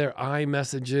bunch of their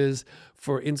iMessages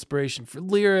for inspiration for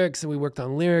lyrics. And we worked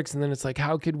on lyrics. And then it's like,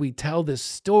 how could we tell this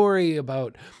story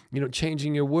about,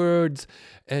 changing your words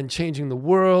and changing the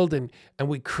world? And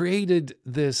we created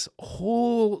this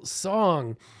whole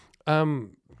song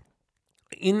on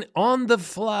the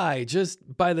fly,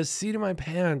 just by the seat of my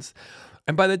pants.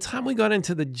 And by the time we got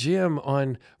into the gym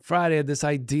on Friday, I had this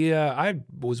idea. I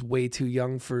was way too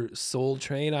young for Soul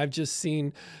Train. I've just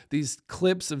seen these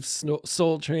clips of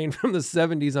Soul Train from the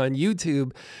 70s on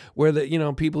YouTube where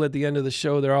people at the end of the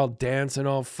show, they're all dancing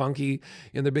all funky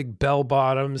in their big bell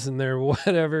bottoms and their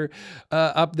whatever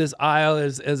up this aisle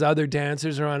as other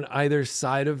dancers are on either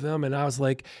side of them. And I was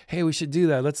like, hey, we should do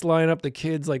that. Let's line up the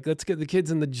kids. Like, let's get the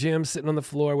kids in the gym sitting on the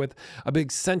floor with a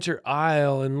big center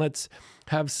aisle, and let's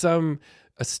have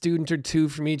a student or two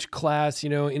from each class,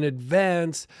 in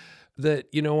advance that,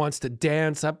 wants to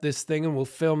dance up this thing, and we'll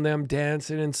film them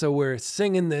dancing. And so we're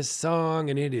singing this song,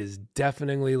 and it is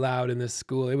deafeningly loud in this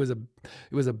school. It was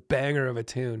a banger of a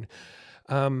tune.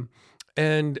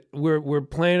 And we're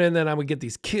playing, and then I would get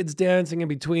these kids dancing in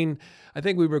between. I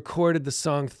think we recorded the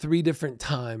song 3 different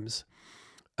times.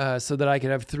 So that I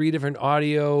could have 3 different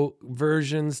audio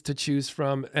versions to choose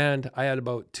from. And I had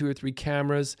about 2 or 3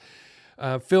 cameras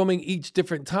filming each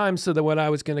different time, so that when I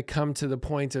was going to come to the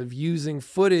point of using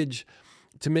footage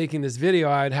to making this video,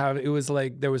 it was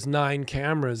like there was 9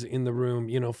 cameras in the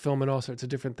room, filming all sorts of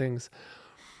different things.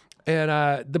 And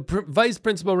the vice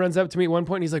principal runs up to me at one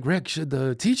point, and he's like, Rick, should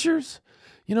the teachers,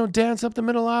 dance up the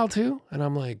middle aisle too? And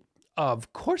I'm like,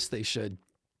 of course they should.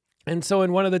 And so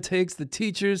in one of the takes,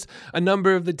 a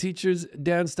number of the teachers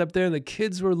danced up there, and the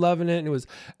kids were loving it, and it was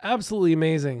absolutely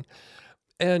amazing.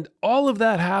 And all of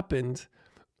that happened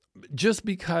just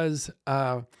because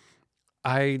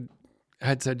I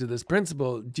had said to this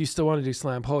principal, do you still want to do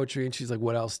slam poetry? And she's like,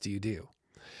 what else do you do?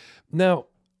 Now,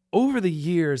 over the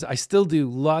years, I still do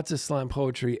lots of slam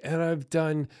poetry, and I've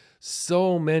done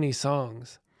so many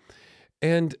songs.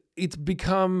 And it's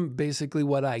become basically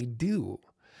what I do.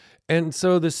 And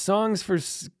so the songs for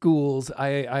schools,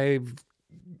 I've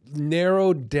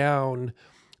narrowed down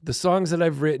the songs that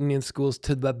I've written in schools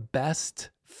to the best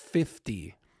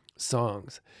 50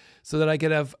 songs, so that I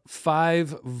could have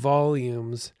 5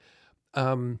 volumes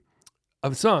of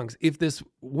songs if this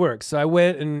works. So I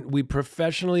went and we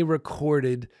professionally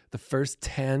recorded the first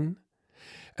 10.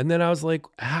 And then I was like,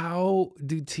 how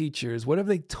do teachers, what have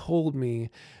they told me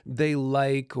they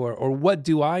like, or what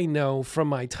do I know from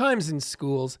my times in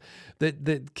schools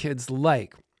that kids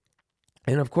like?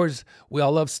 And of course, we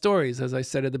all love stories, as I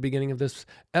said at the beginning of this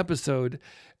episode.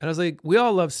 And I was like, we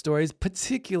all love stories,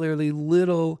 particularly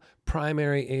little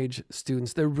primary age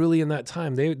students. They're really in that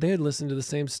time. They had listened to the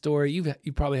same story.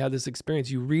 You probably had this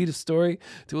experience. You read a story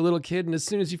to a little kid, and as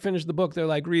soon as you finish the book, they're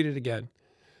like, read it again.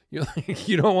 You're like,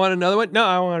 you don't want another one? No,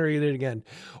 I want to read it again.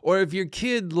 Or if your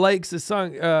kid likes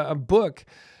a book,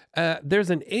 there's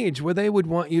an age where they would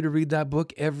want you to read that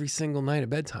book every single night at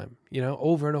bedtime,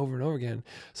 over and over and over again.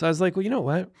 So I was like, well, you know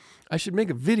what? I should make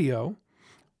a video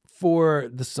for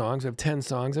the songs. I have 10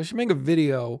 songs. I should make a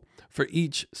video for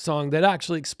each song that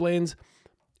actually explains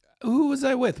who was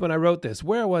I with when I wrote this?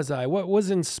 Where was I? What was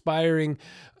inspiring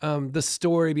the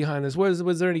story behind this?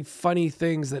 Was there any funny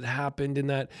things that happened in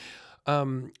that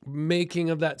making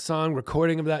of that song,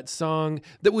 recording of that song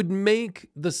that would make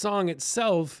the song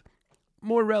itself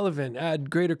more relevant,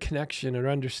 add greater connection or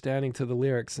understanding to the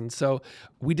lyrics? And so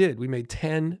we did. We made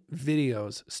 10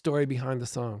 videos, story behind the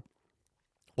song.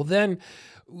 Well, then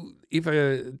if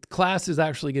a class is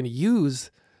actually going to use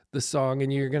the song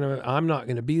and I'm not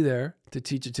going to be there to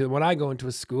teach it to them. When I go into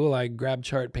a school, I grab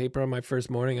chart paper on my first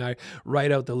morning. I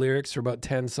write out the lyrics for about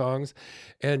 10 songs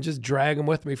and just drag them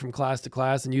with me from class to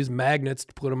class and use magnets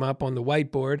to put them up on the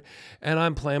whiteboard. And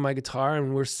I'm playing my guitar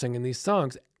and we're singing these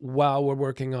songs while we're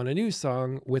working on a new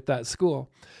song with that school.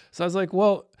 So I was like,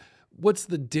 well, what's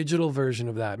the digital version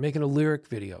of that? Making a lyric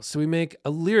video. So we make a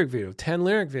lyric video, 10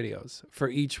 lyric videos for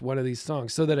each one of these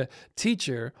songs, so that a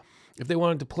teacher, if they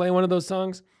wanted to play one of those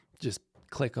songs, just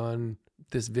click on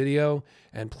this video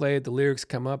and play it. The lyrics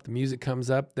come up, the music comes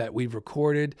up that we've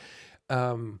recorded.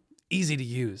 Easy to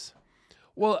use.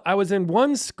 Well, I was in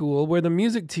one school where the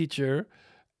music teacher,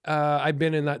 I've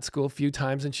been in that school a few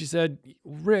times, and she said,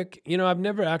 Rick, I've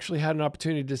never actually had an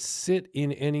opportunity to sit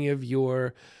in any of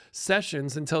your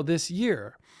sessions until this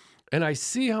year. And I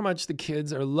see how much the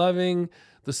kids are loving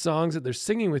the songs that they're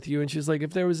singing with you. And she's like,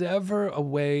 if there was ever a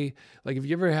way, like if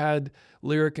you ever had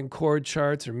lyric and chord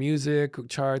charts or music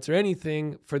charts or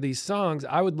anything for these songs,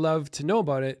 I would love to know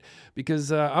about it,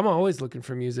 because I'm always looking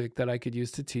for music that I could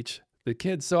use to teach the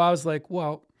kids. So I was like,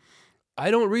 well,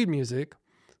 I don't read music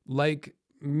like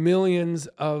millions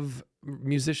of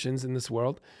musicians in this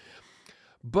world,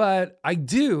 but I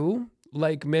do,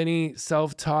 like many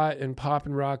self-taught and pop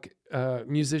and rock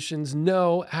musicians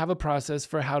have a process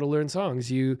for how to learn songs.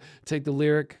 You take the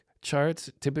lyric charts,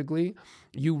 typically,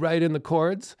 you write in the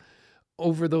chords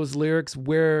over those lyrics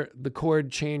where the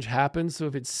chord change happens. So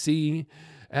if it's C,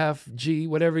 F, G,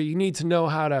 whatever, you need to know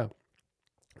how to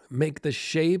make the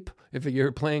shape. If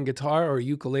you're playing guitar or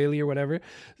ukulele or whatever,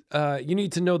 you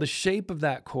need to know the shape of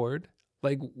that chord,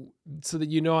 like so that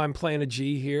I'm playing a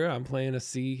G here, I'm playing a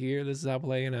C here, this is how I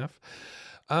play an F.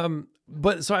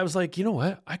 But so I was like, you know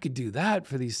what? I could do that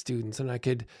for these students, and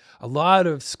a lot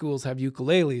of schools have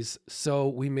ukuleles. So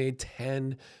we made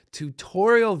 10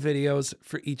 tutorial videos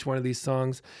for each one of these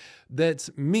songs. That's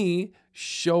me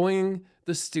showing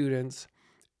the students,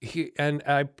 and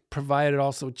I provided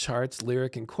also charts,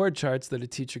 lyric and chord charts that a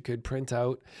teacher could print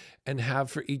out and have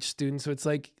for each student. So it's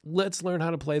like, let's learn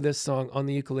how to play this song on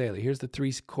the ukulele. Here's the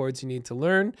 3 chords you need to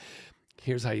learn.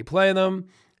 Here's how you play them.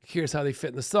 Here's how they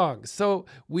fit in the song. So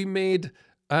we made,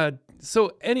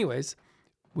 anyways,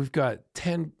 we've got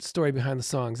 10 story behind the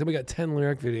songs. Then we got 10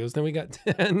 lyric videos. Then we got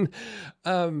 10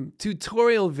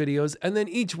 tutorial videos. And then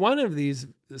each one of these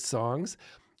songs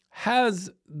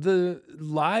has the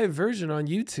live version on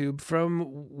YouTube from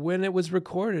when it was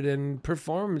recorded and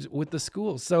performed with the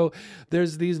school. So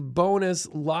there's these bonus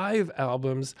live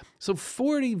albums. So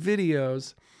 40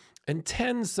 videos and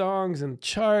 10 songs and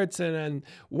charts. And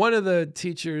one of the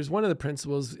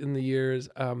principals in the years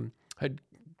had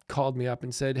called me up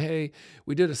and said, hey,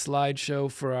 we did a slideshow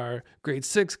for our grade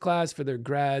 6 class for their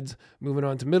grads moving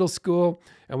on to middle school,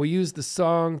 and we used the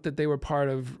song that they were part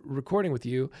of recording with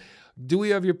you. Do we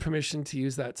have your permission to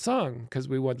use that song? Because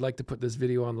we would like to put this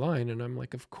video online. And I'm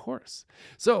like, of course.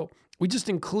 So we just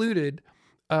included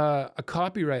a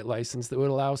copyright license that would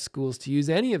allow schools to use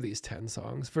any of these 10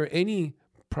 songs for any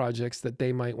projects that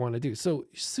they might want to do. So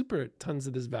super tons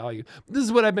of this value. This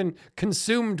is what I've been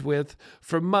consumed with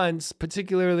for months.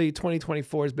 Particularly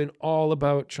 2024 has been all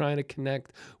about trying to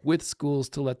connect with schools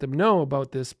to let them know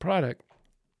about this project.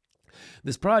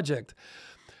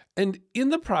 And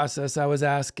in the process, I was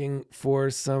asking for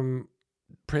some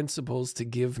principals to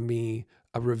give me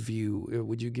a review.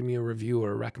 Would you give me a review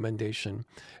or a recommendation?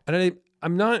 And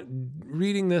I'm not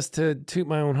reading this to toot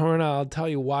my own horn. I'll tell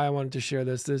you why I wanted to share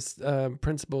this. This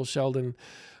principal, Sheldon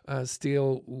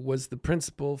Steele, was the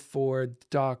principal for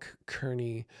Doc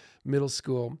Kearney Middle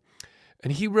School.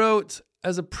 And he wrote,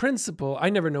 as a principal, I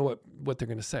never know what they're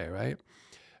going to say, right?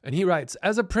 And he writes,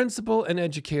 as a principal and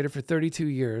educator for 32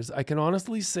 years, I can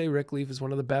honestly say Rick Leaf is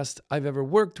one of the best I've ever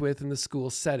worked with in the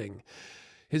school setting.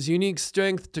 His unique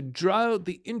strength to draw out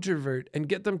the introvert and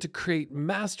get them to create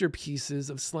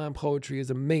masterpieces of slam poetry is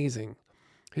amazing.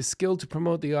 His skill to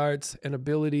promote the arts and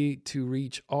ability to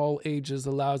reach all ages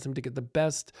allows him to get the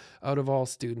best out of all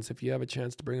students. If you have a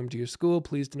chance to bring him to your school,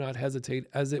 please do not hesitate,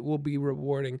 as it will be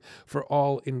rewarding for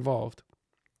all involved.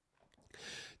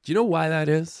 Do you know why that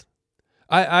is?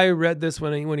 I read this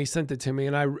when he sent it to me,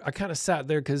 and I kind of sat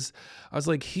there because I was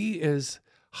like, he is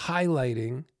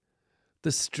highlighting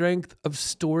the strength of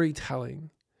storytelling.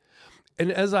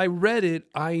 And as I read it,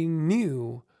 I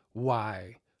knew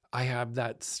why I have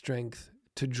that strength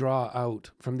to draw out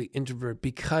from the introvert,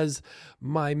 because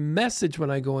my message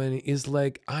when I go in is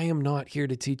like, I am not here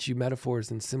to teach you metaphors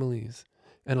and similes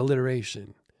and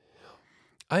alliteration.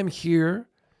 I'm here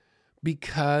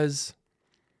because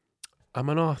I'm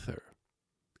an author,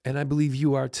 and I believe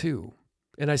you are too.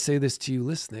 And I say this to you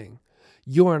listening.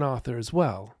 You're an author as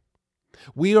well.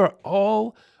 We are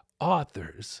all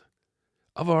authors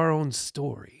of our own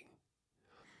story.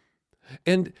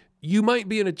 And you might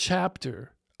be in a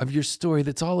chapter of your story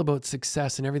that's all about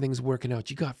success and everything's working out.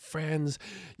 You got friends.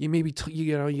 You maybe,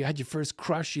 you had your first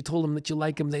crush. You told them that you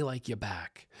like them. They like you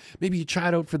back. Maybe you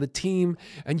tried out for the team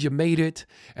and you made it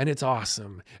and it's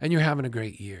awesome and you're having a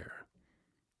great year.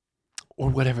 Or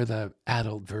whatever the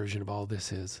adult version of all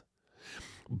this is.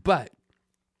 But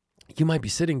you might be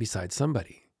sitting beside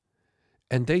somebody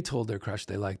and they told their crush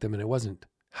they liked them and it wasn't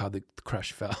how the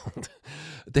crush felt.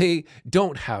 They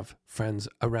don't have friends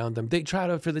around them. They tried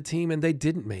out for the team and they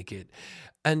didn't make it.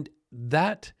 And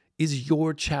that is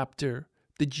your chapter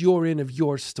that you're in of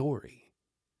your story.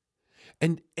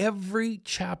 And every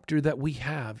chapter that we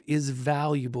have is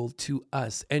valuable to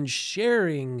us. And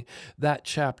sharing that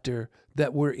chapter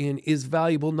that we're in is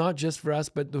valuable, not just for us,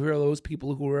 but for those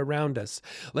people who are around us.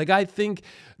 Like, I think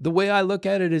the way I look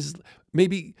at it is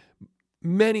maybe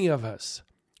many of us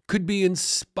could be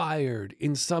inspired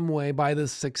in some way by the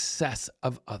success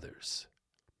of others.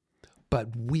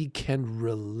 But we can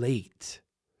relate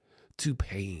to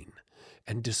pain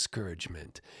and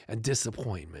discouragement and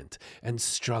disappointment and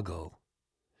struggle.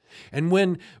 And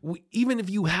even if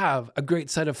you have a great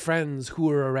set of friends who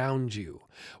are around you,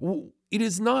 it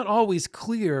is not always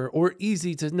clear or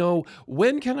easy to know,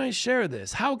 when can I share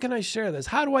this? How can I share this?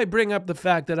 How do I bring up the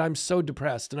fact that I'm so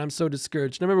depressed and I'm so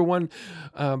discouraged? And I remember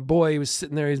one boy was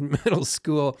sitting there in middle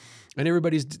school and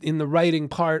everybody's in the writing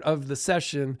part of the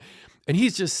session and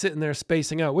he's just sitting there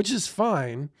spacing out, which is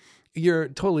fine. You're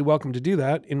totally welcome to do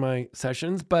that in my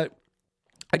sessions, but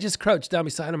I just crouched down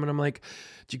beside him and I'm like,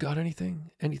 do you got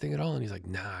anything at all? And he's like,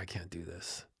 nah, I can't do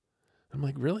this. I'm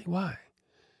like, really? Why?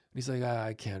 He's like,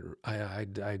 I can't,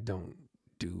 I don't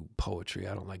do poetry.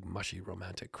 I don't like mushy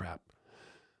romantic crap.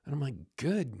 And I'm like,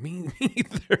 good, me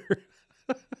neither.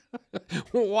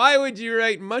 Why would you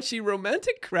write mushy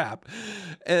romantic crap?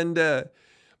 And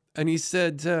he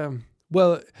said,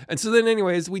 well, and so then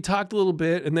anyways, we talked a little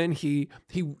bit and then he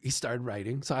started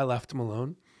writing. So I left him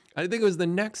alone. I think it was the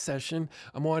next session.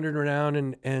 I'm wandering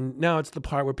around and now it's the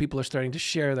part where people are starting to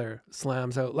share their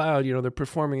slams out loud. You know, they're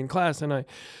performing in class. And I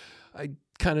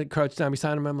kind of crouched down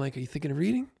beside him. I'm like, are you thinking of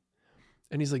reading?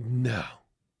 And he's like, no.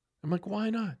 I'm like, why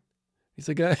not? He's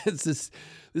like, this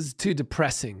is too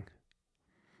depressing.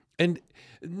 And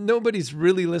nobody's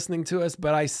really listening to us,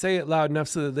 but I say it loud enough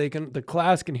so that the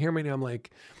class can hear me. And I'm like,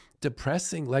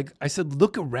 depressing? Like I said,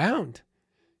 look around.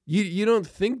 You don't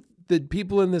think that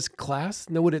people in this class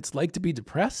know what it's like to be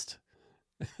depressed?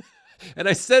 And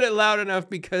I said it loud enough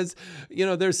because,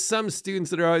 there's some students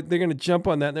that they're going to jump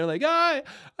on that and they're like,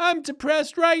 I'm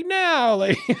depressed right now.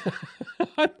 Like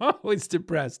I'm always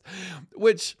depressed,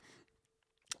 which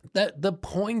the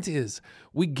point is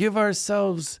we give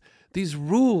ourselves these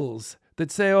rules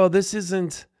that say, oh,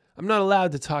 I'm not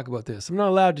allowed to talk about this. I'm not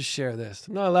allowed to share this.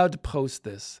 I'm not allowed to post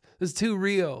this. It's too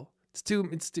real. It's too,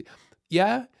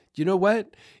 yeah. You know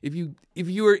what? If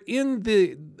you are in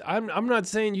I'm not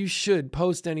saying you should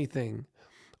post anything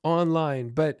online,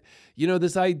 but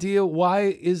this idea,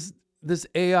 why is this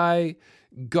AI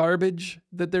garbage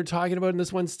that they're talking about in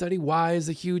this one study? Why is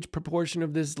a huge proportion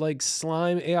of this like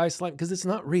AI slime? Because it's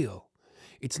not real.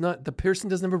 It's not, the person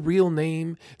doesn't have a real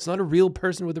name. It's not a real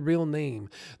person with a real name.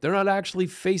 They're not actually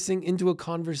facing into a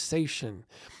conversation.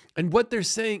 And what they're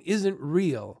saying isn't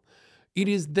real. It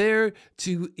is there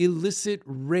to elicit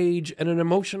rage and an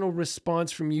emotional response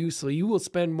from you so you will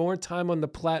spend more time on the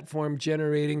platform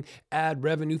generating ad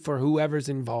revenue for whoever's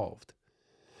involved.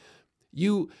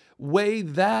 You weigh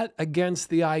that against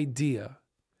the idea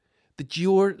that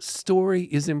your story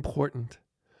is important,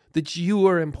 that you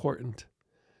are important,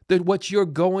 that what you're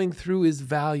going through is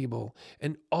valuable,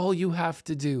 and all you have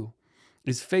to do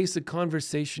is face a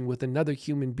conversation with another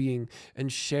human being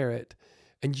and share it.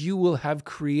 And you will have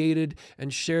created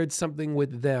and shared something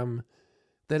with them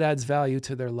that adds value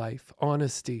to their life.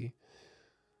 Honesty.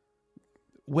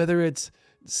 Whether it's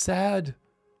sad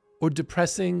or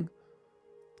depressing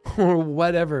or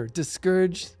whatever,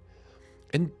 discouraged.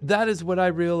 And that is what I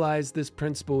realized this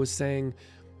principle was saying.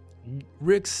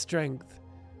 Rick's strength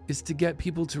is to get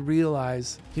people to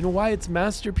realize, why it's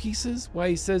masterpieces? Why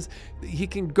he says he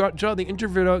can draw the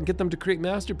introvert out and get them to create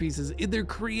masterpieces. They're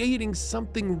creating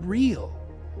something real.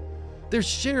 They're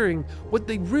sharing what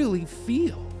they really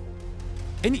feel.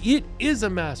 And it is a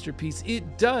masterpiece.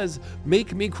 It does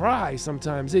make me cry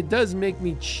sometimes. It does make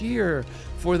me cheer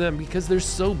for them because they're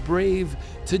so brave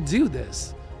to do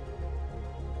this.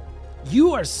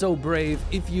 You are so brave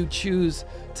if you choose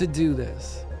to do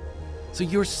this. So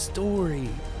your story,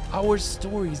 our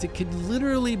stories, it could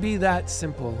literally be that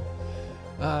simple.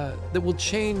 That will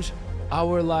change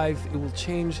our life. It will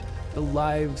change the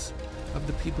lives of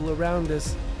the people around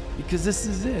us, because this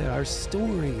is it, our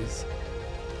stories.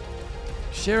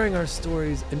 Sharing our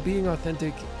stories and being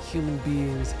authentic human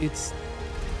beings, it's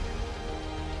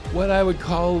what I would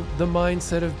call the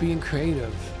mindset of being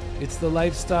creative. It's the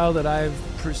lifestyle that I've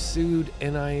pursued,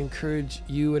 and I encourage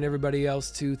you and everybody else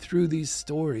to through these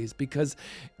stories, because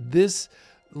this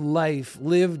life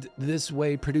lived this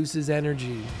way produces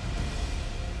energy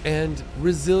and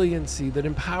resiliency that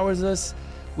empowers us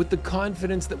with the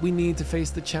confidence that we need to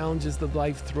face the challenges that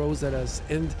life throws at us.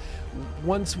 And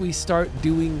once we start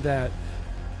doing that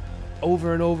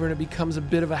over and over and it becomes a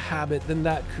bit of a habit, then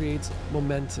that creates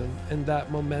momentum, and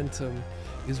that momentum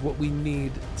is what we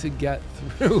need to get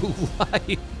through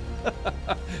life.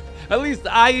 At least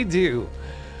I do.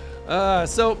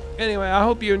 So anyway, I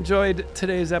hope you enjoyed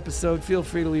today's episode. Feel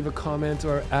free to leave a comment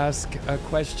or ask a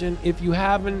question. If you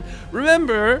haven't,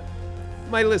 remember,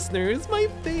 my listeners, my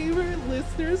favorite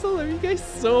listeners, I love you guys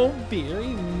so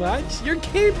very much. You're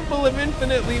capable of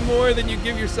infinitely more than you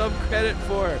give yourself credit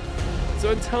for.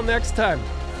 So until next time.